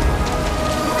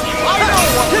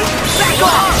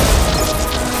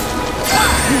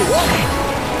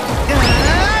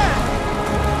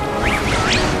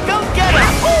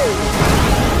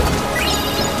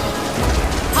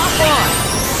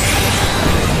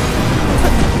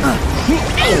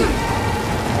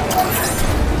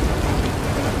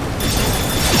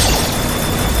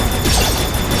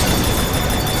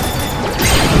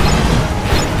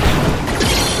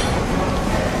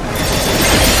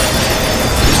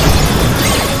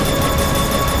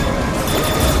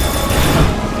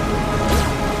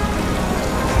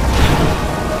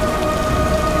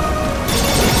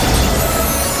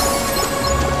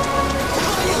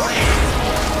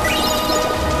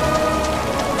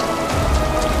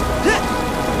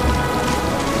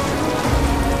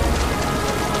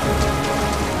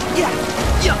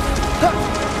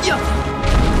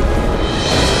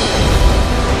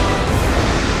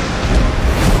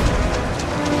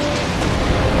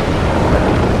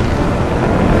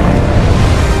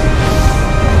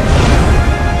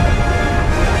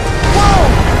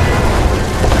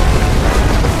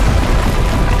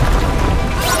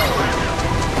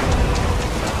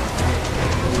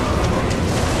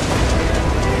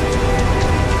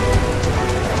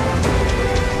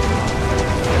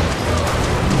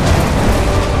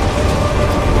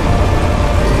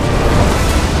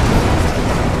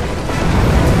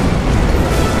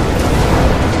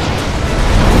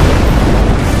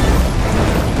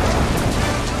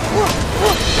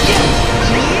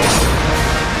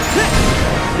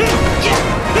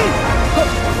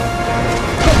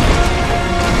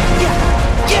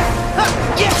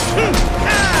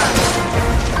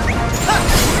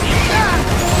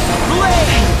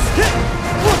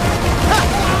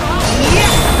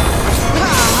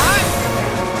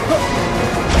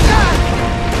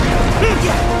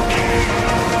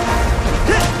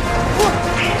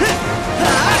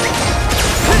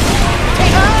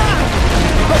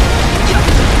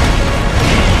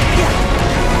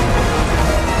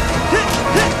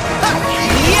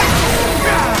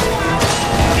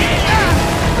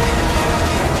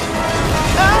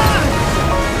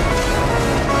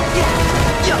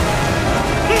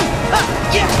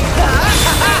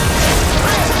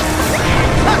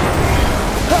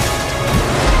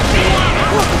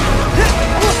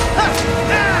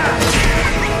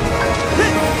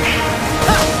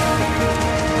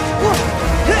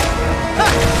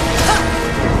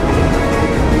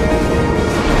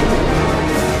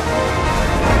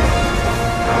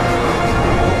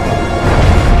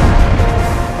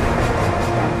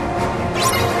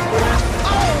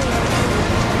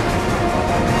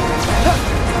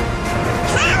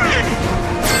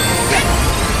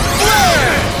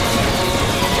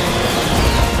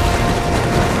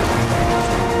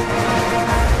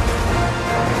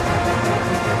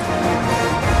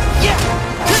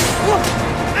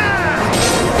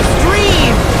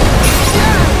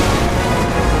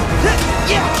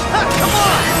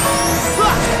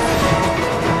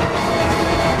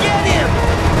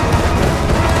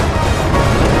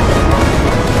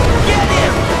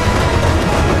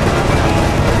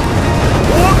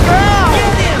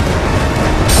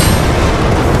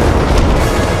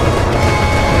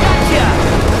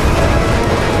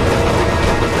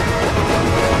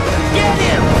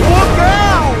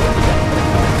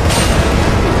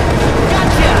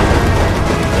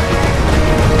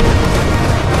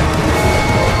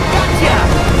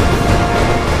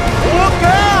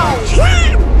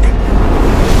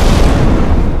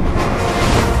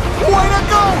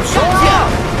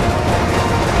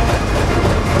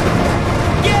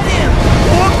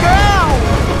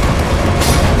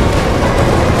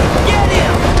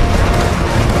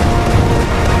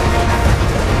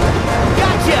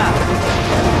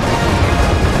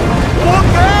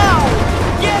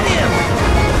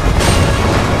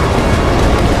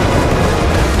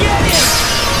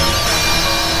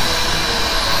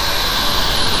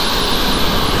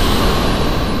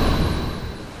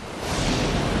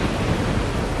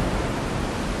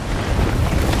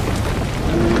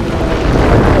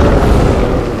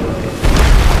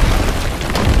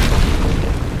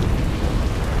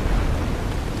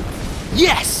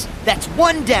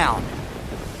 One down.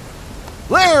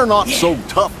 They're not so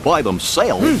tough by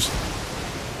themselves.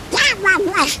 That one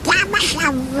was dumb as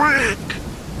a rock.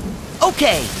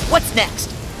 Okay, what's next?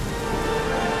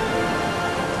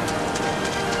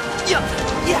 Yeah,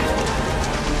 yeah,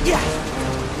 yeah,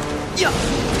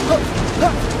 yeah.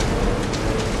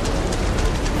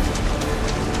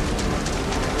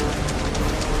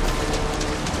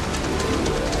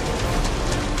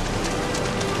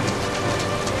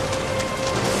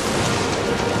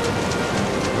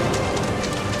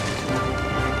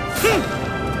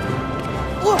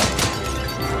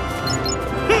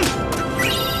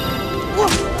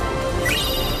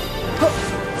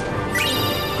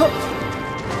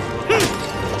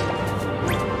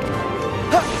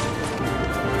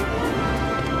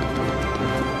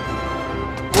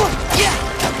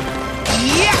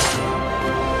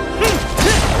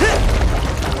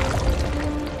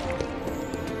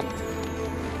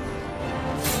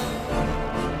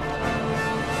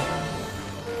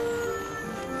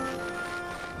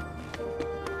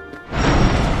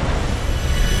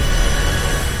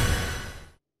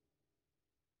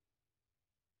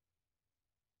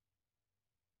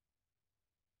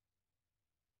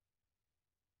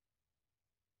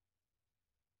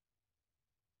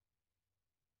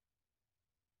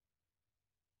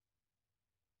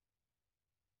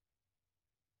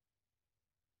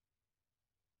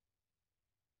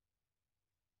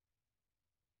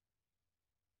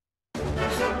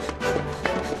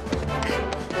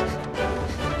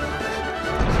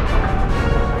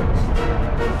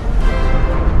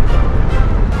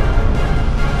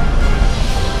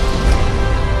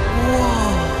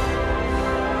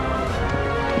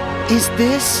 Is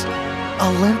this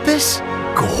Olympus?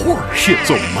 Gosh, it's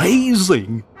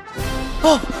amazing.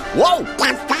 Oh, whoa!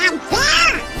 Just down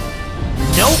there.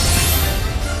 Nope.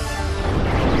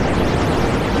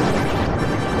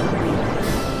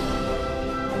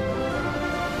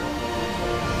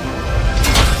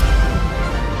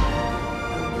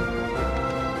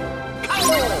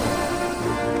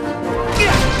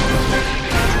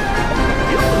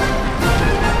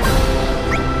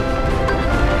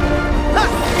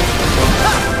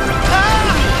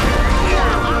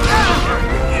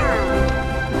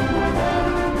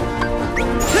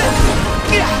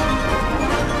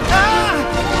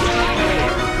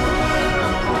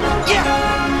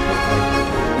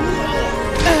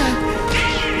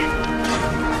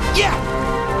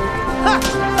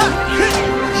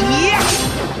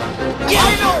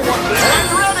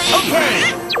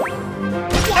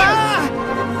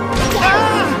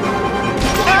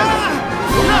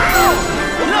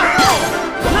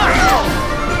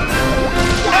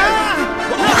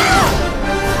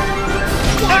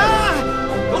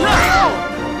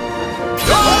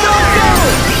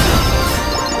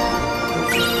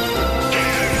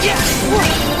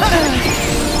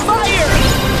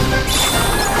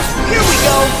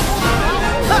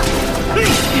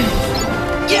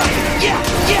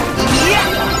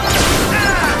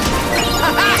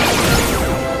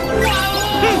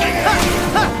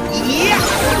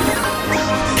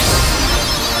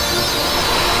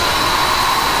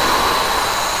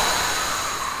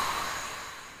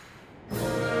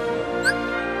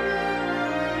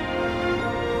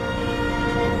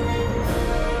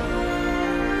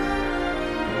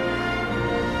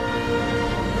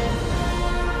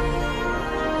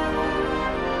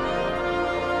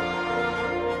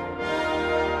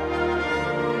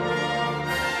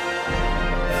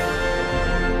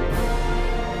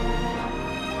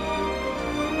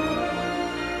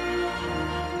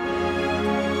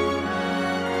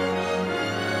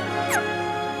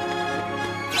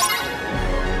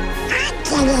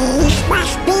 Hercules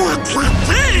must be at the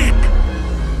top.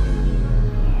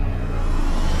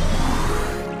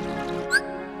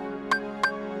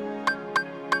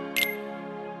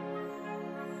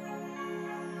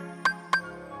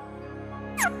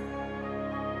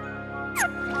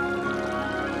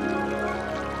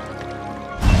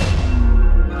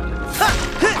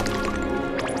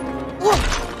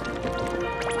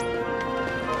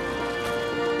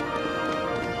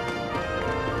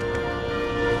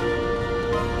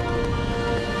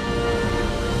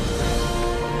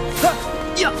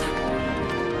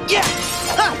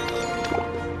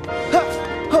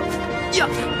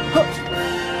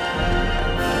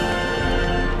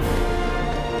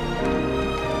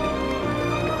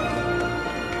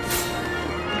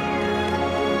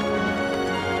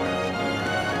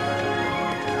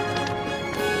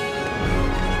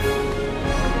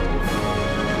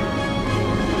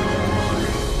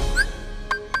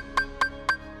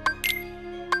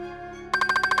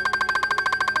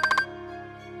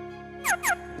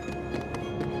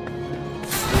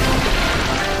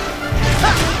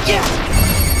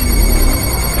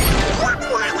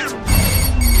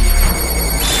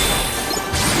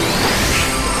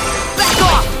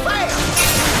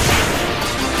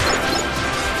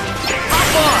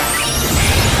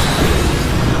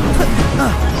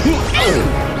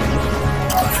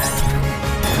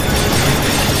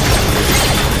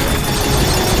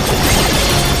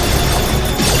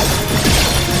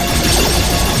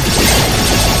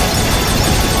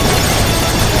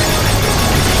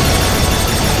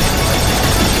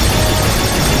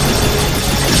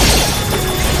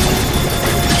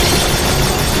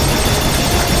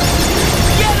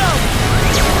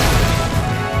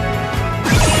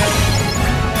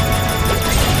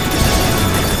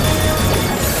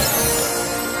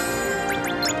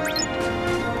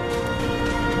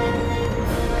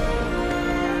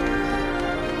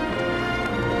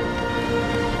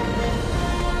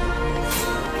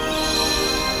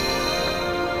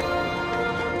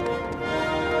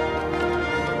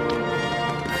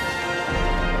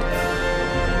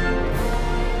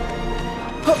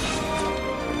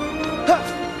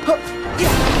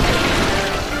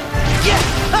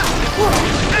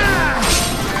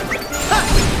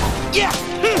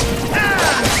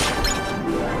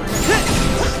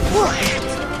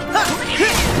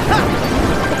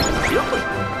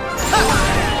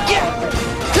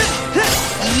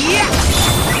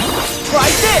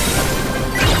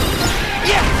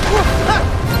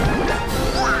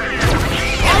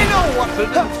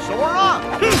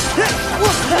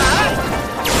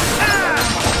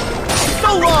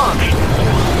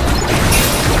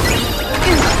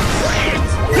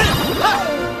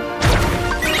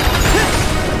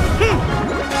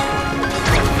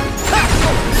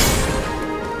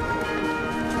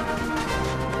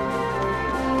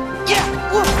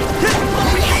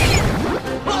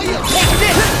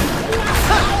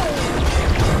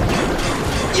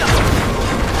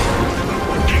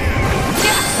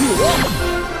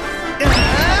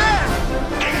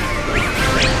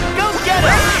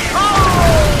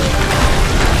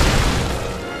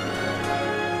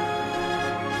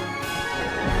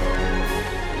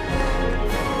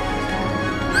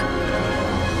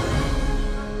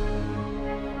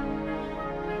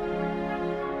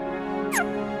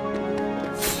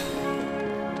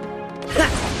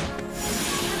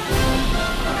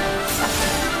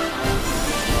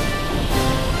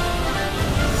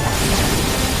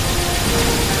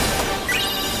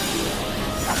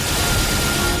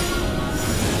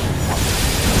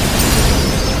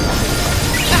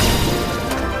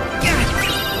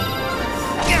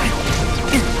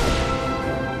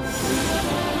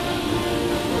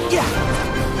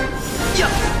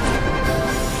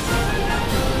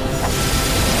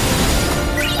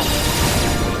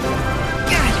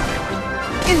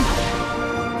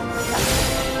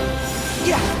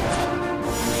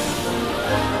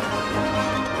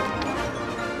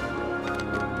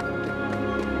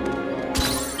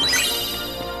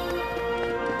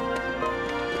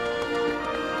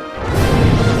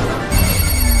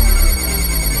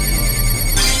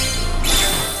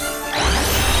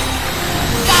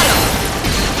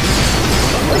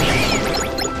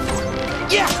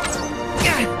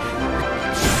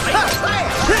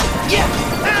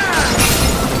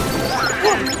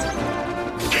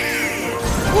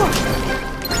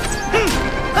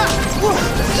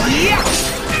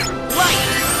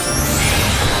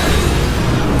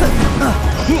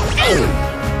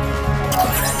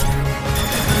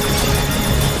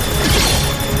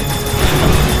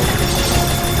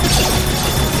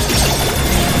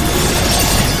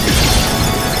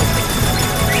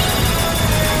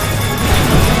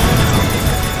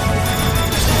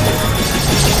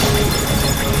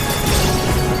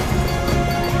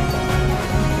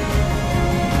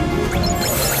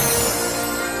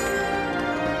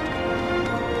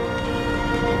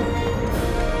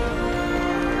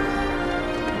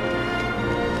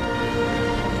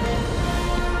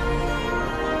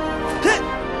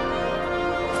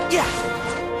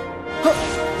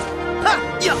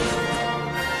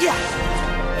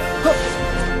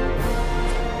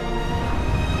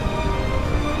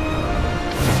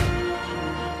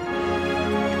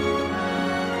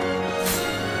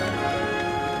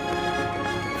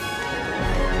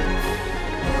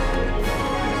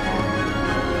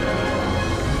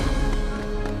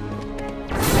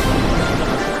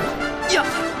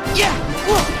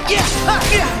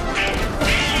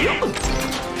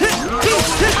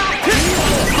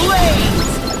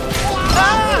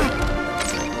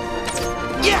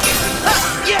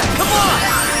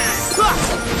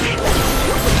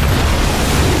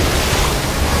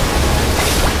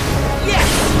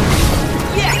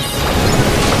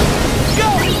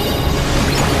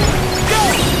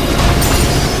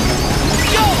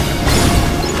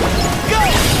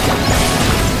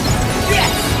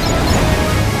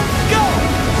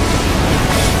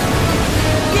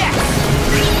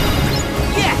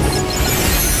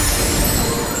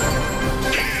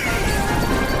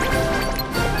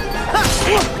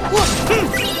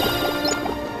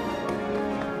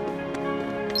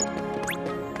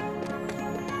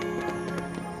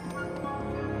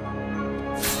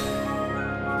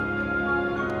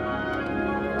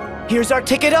 Here's our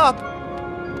ticket up. How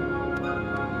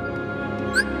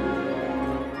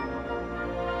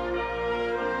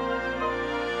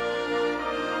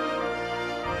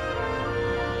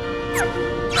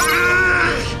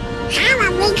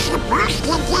are we supposed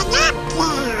to get up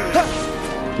there?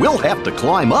 We'll have to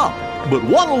climb up, but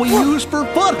what'll we use for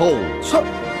footholds?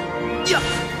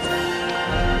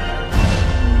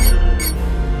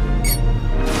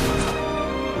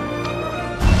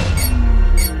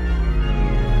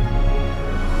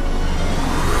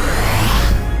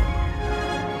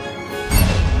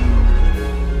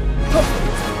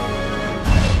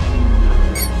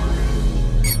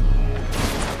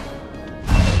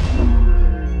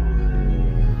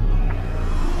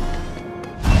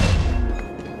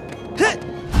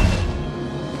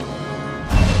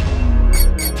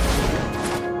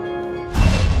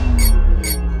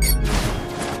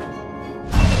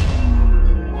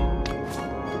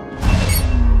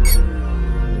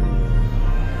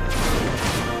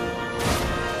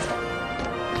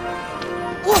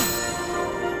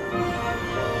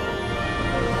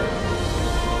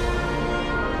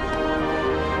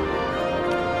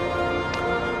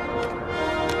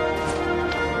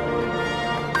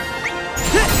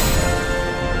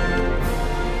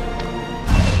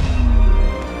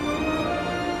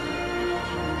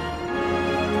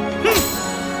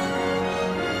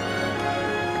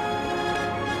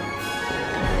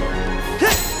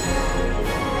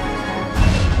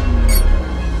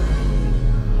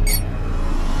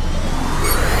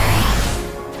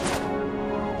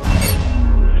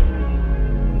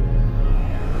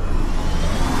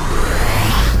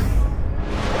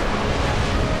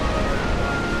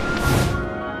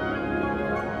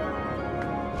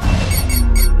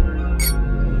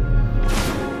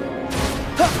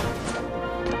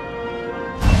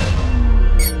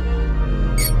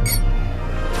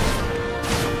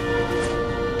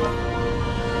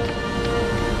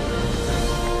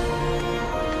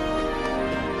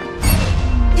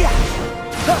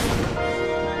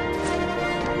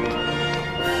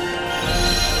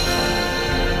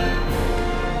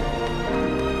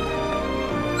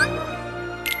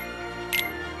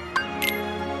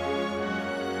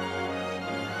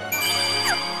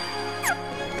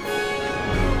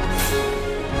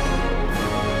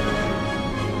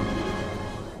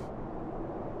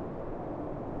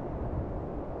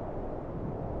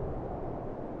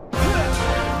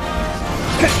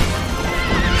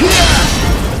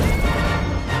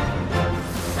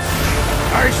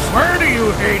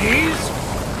 Hades,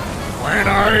 when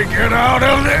I get out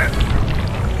of there.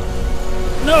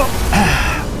 No,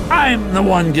 I'm the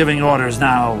one giving orders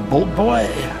now, Bolt Boy.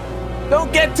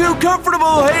 Don't get too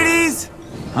comfortable, Hades!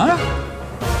 Huh?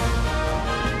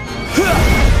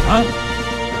 Huh?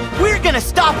 We're gonna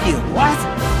stop you! What?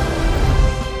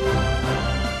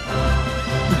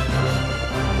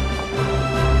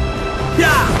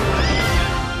 Yeah!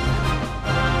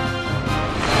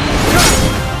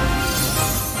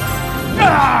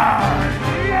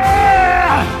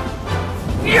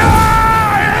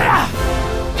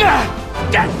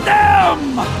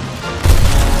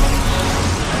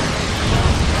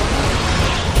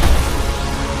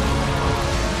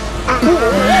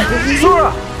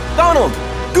 Sora! Donald!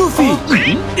 Goofy!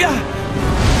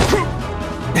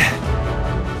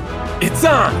 It's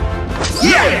on!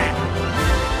 Yeah!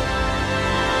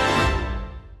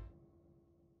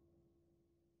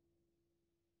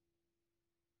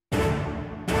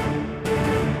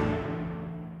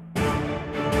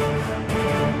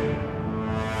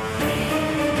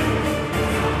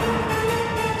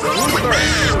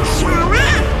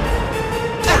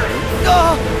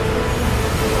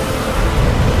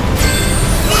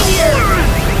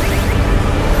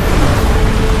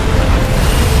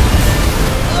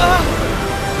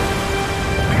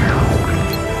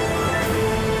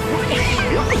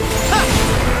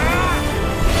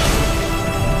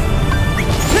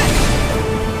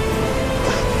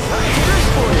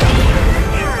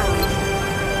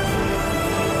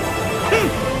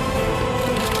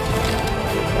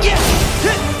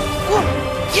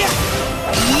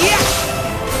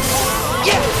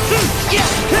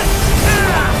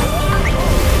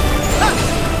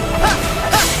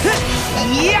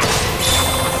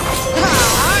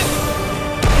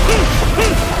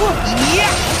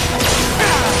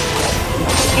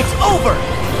 It's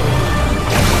over!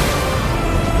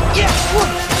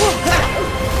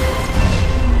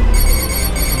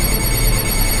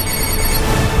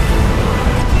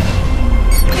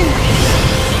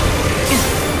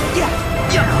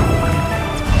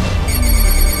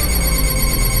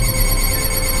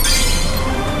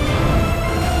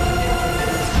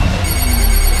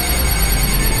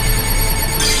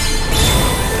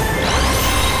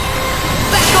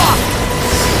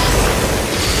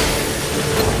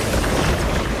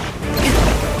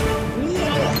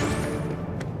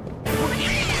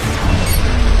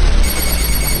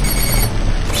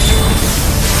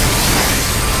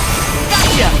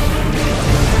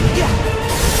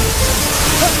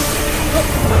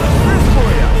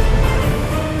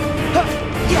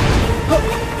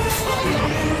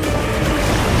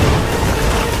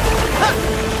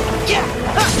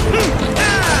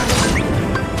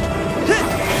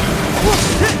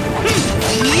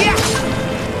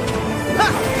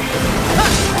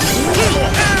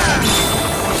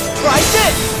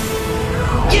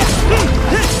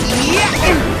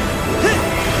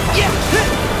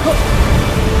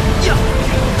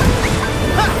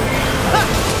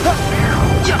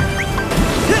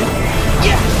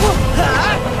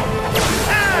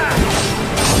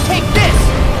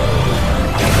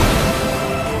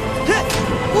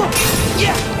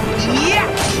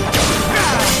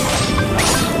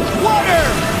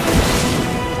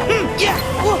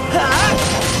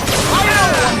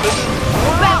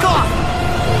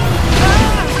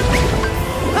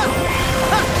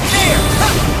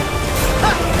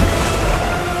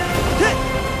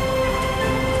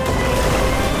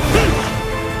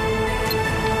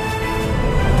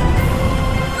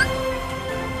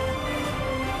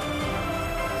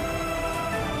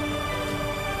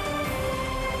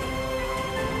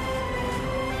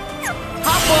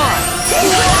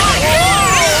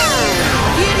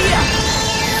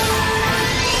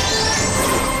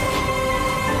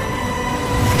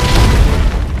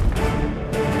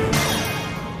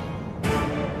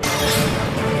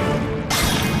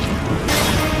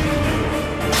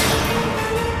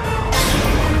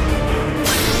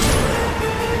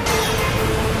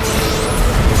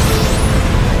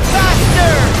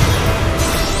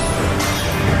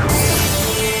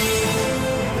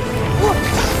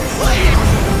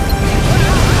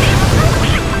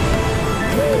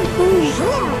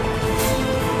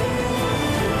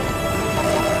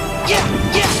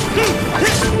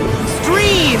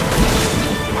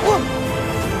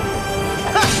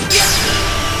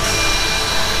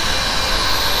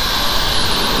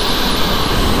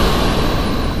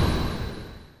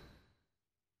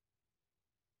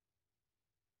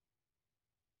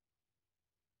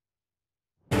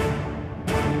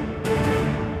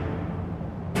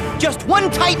 Just one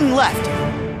Titan left!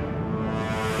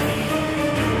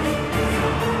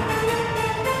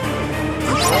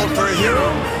 All for a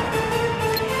hero!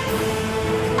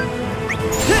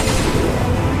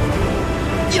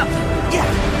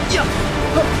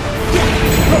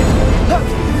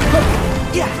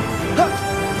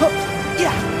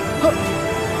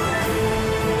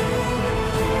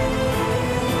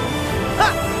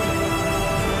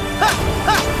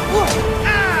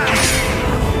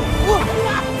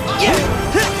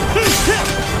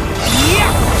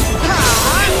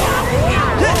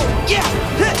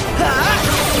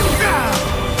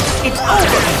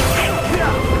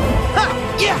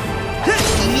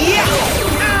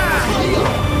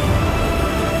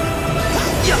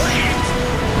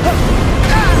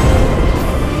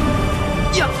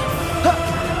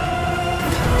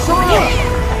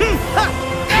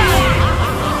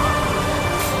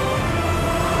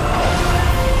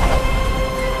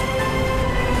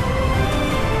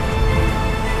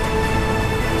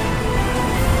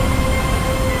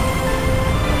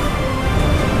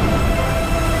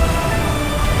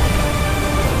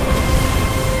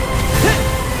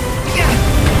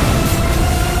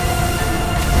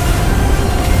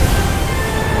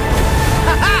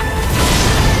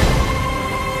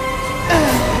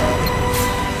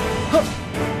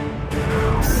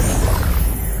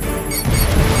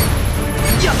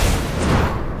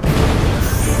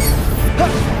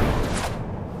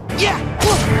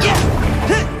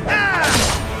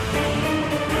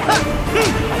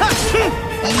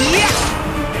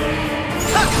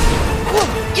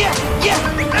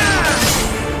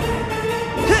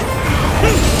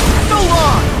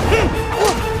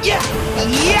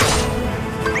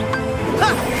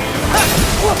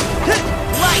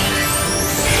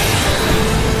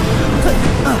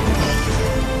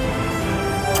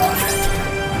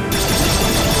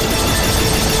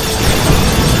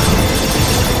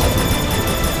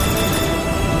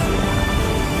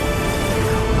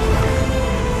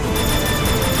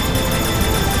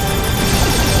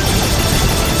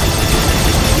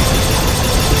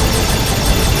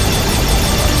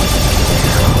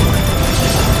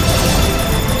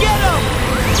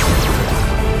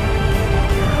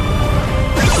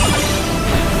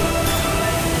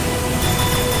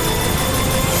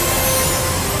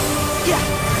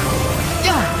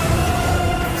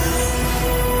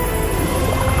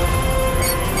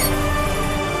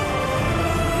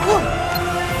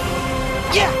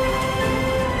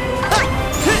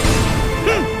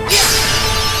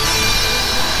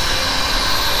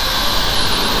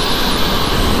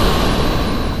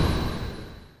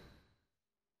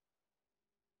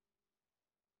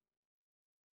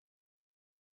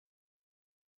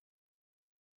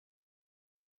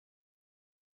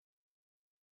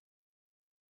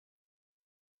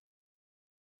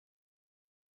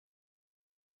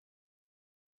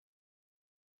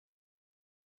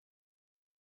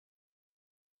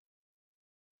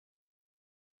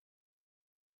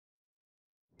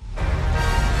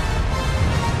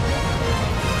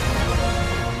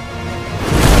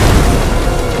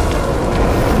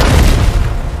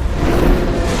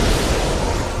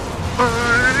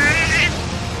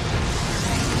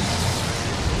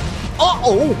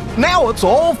 Now it's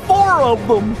all 4 of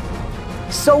them.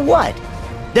 So what?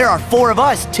 There are 4 of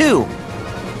us, too.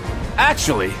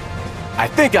 Actually, I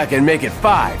think I can make it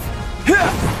 5.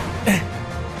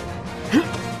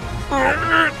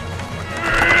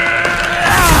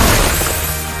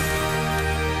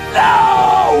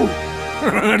 No!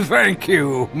 Thank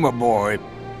you, my boy.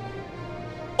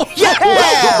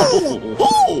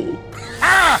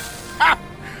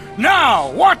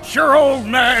 Now, watch your old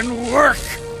man work.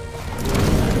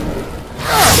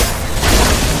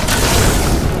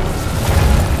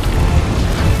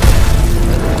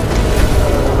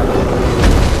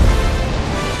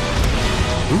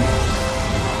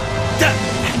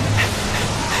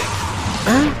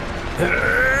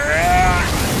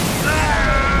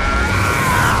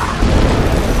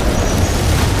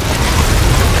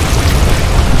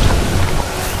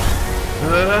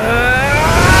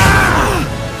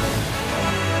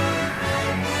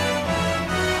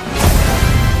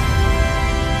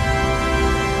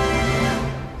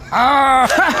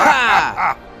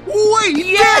 We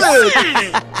did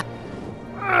it!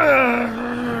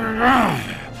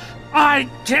 I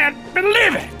can't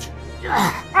believe it!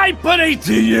 I put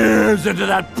 18 years into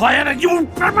that plan and you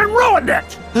ruined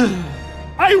it!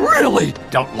 I really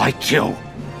don't like you.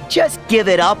 Just give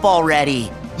it up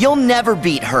already. You'll never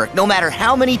beat Herc, no matter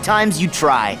how many times you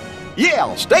try.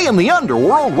 Yeah, stay in the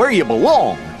underworld where you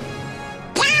belong.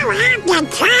 You have the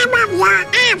time of your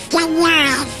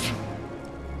afterlife.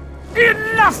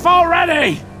 Enough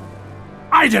already!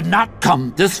 I did not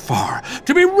come this far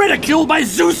to be ridiculed by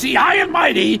Zeusy High and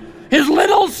Mighty, his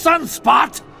little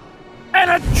sunspot,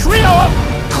 and a trio of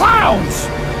clowns!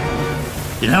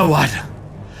 You know what?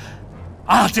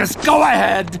 I'll just go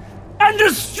ahead and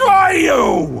destroy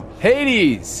you!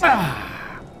 Hades!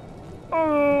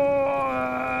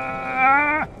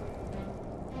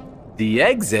 The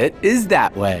exit is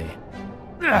that way.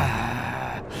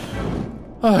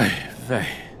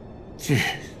 Jeez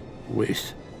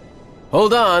whiz.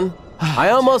 Hold on. I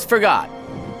almost forgot.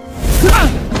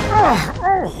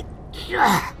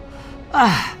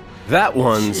 That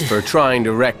one's for trying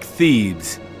to wreck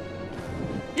Thebes.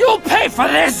 You'll pay for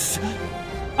this!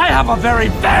 I have a very,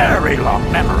 very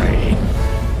long memory.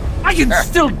 I can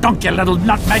still dunk your little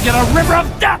nutmeg in a river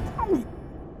of death!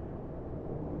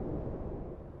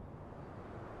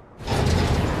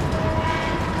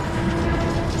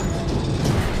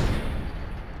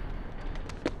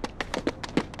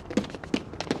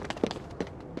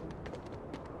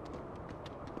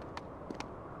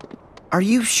 Are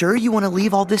you sure you want to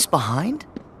leave all this behind?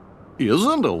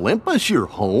 Isn't Olympus your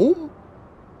home?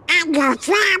 And your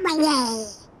family.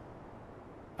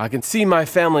 I can see my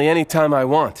family anytime I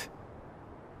want.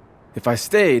 If I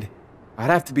stayed, I'd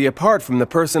have to be apart from the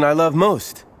person I love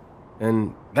most.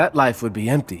 And that life would be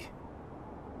empty.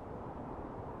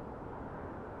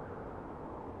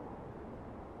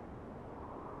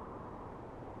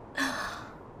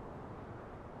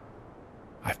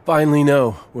 I finally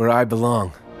know where I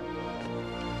belong.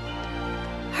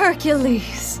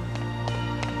 Hercules.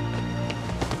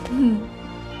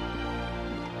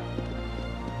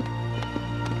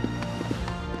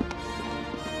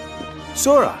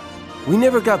 Sora, we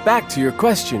never got back to your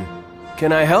question.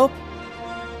 Can I help?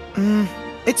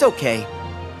 It's okay.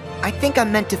 I think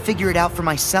I'm meant to figure it out for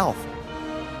myself.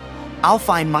 I'll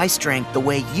find my strength the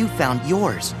way you found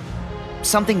yours.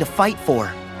 Something to fight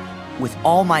for, with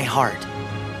all my heart.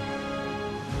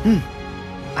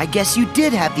 I guess you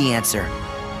did have the answer.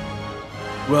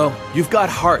 Well, you've got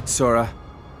heart, Sora.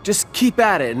 Just keep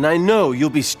at it, and I know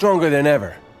you'll be stronger than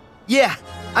ever. Yeah,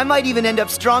 I might even end up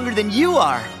stronger than you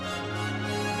are.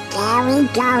 There he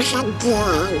goes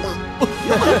again.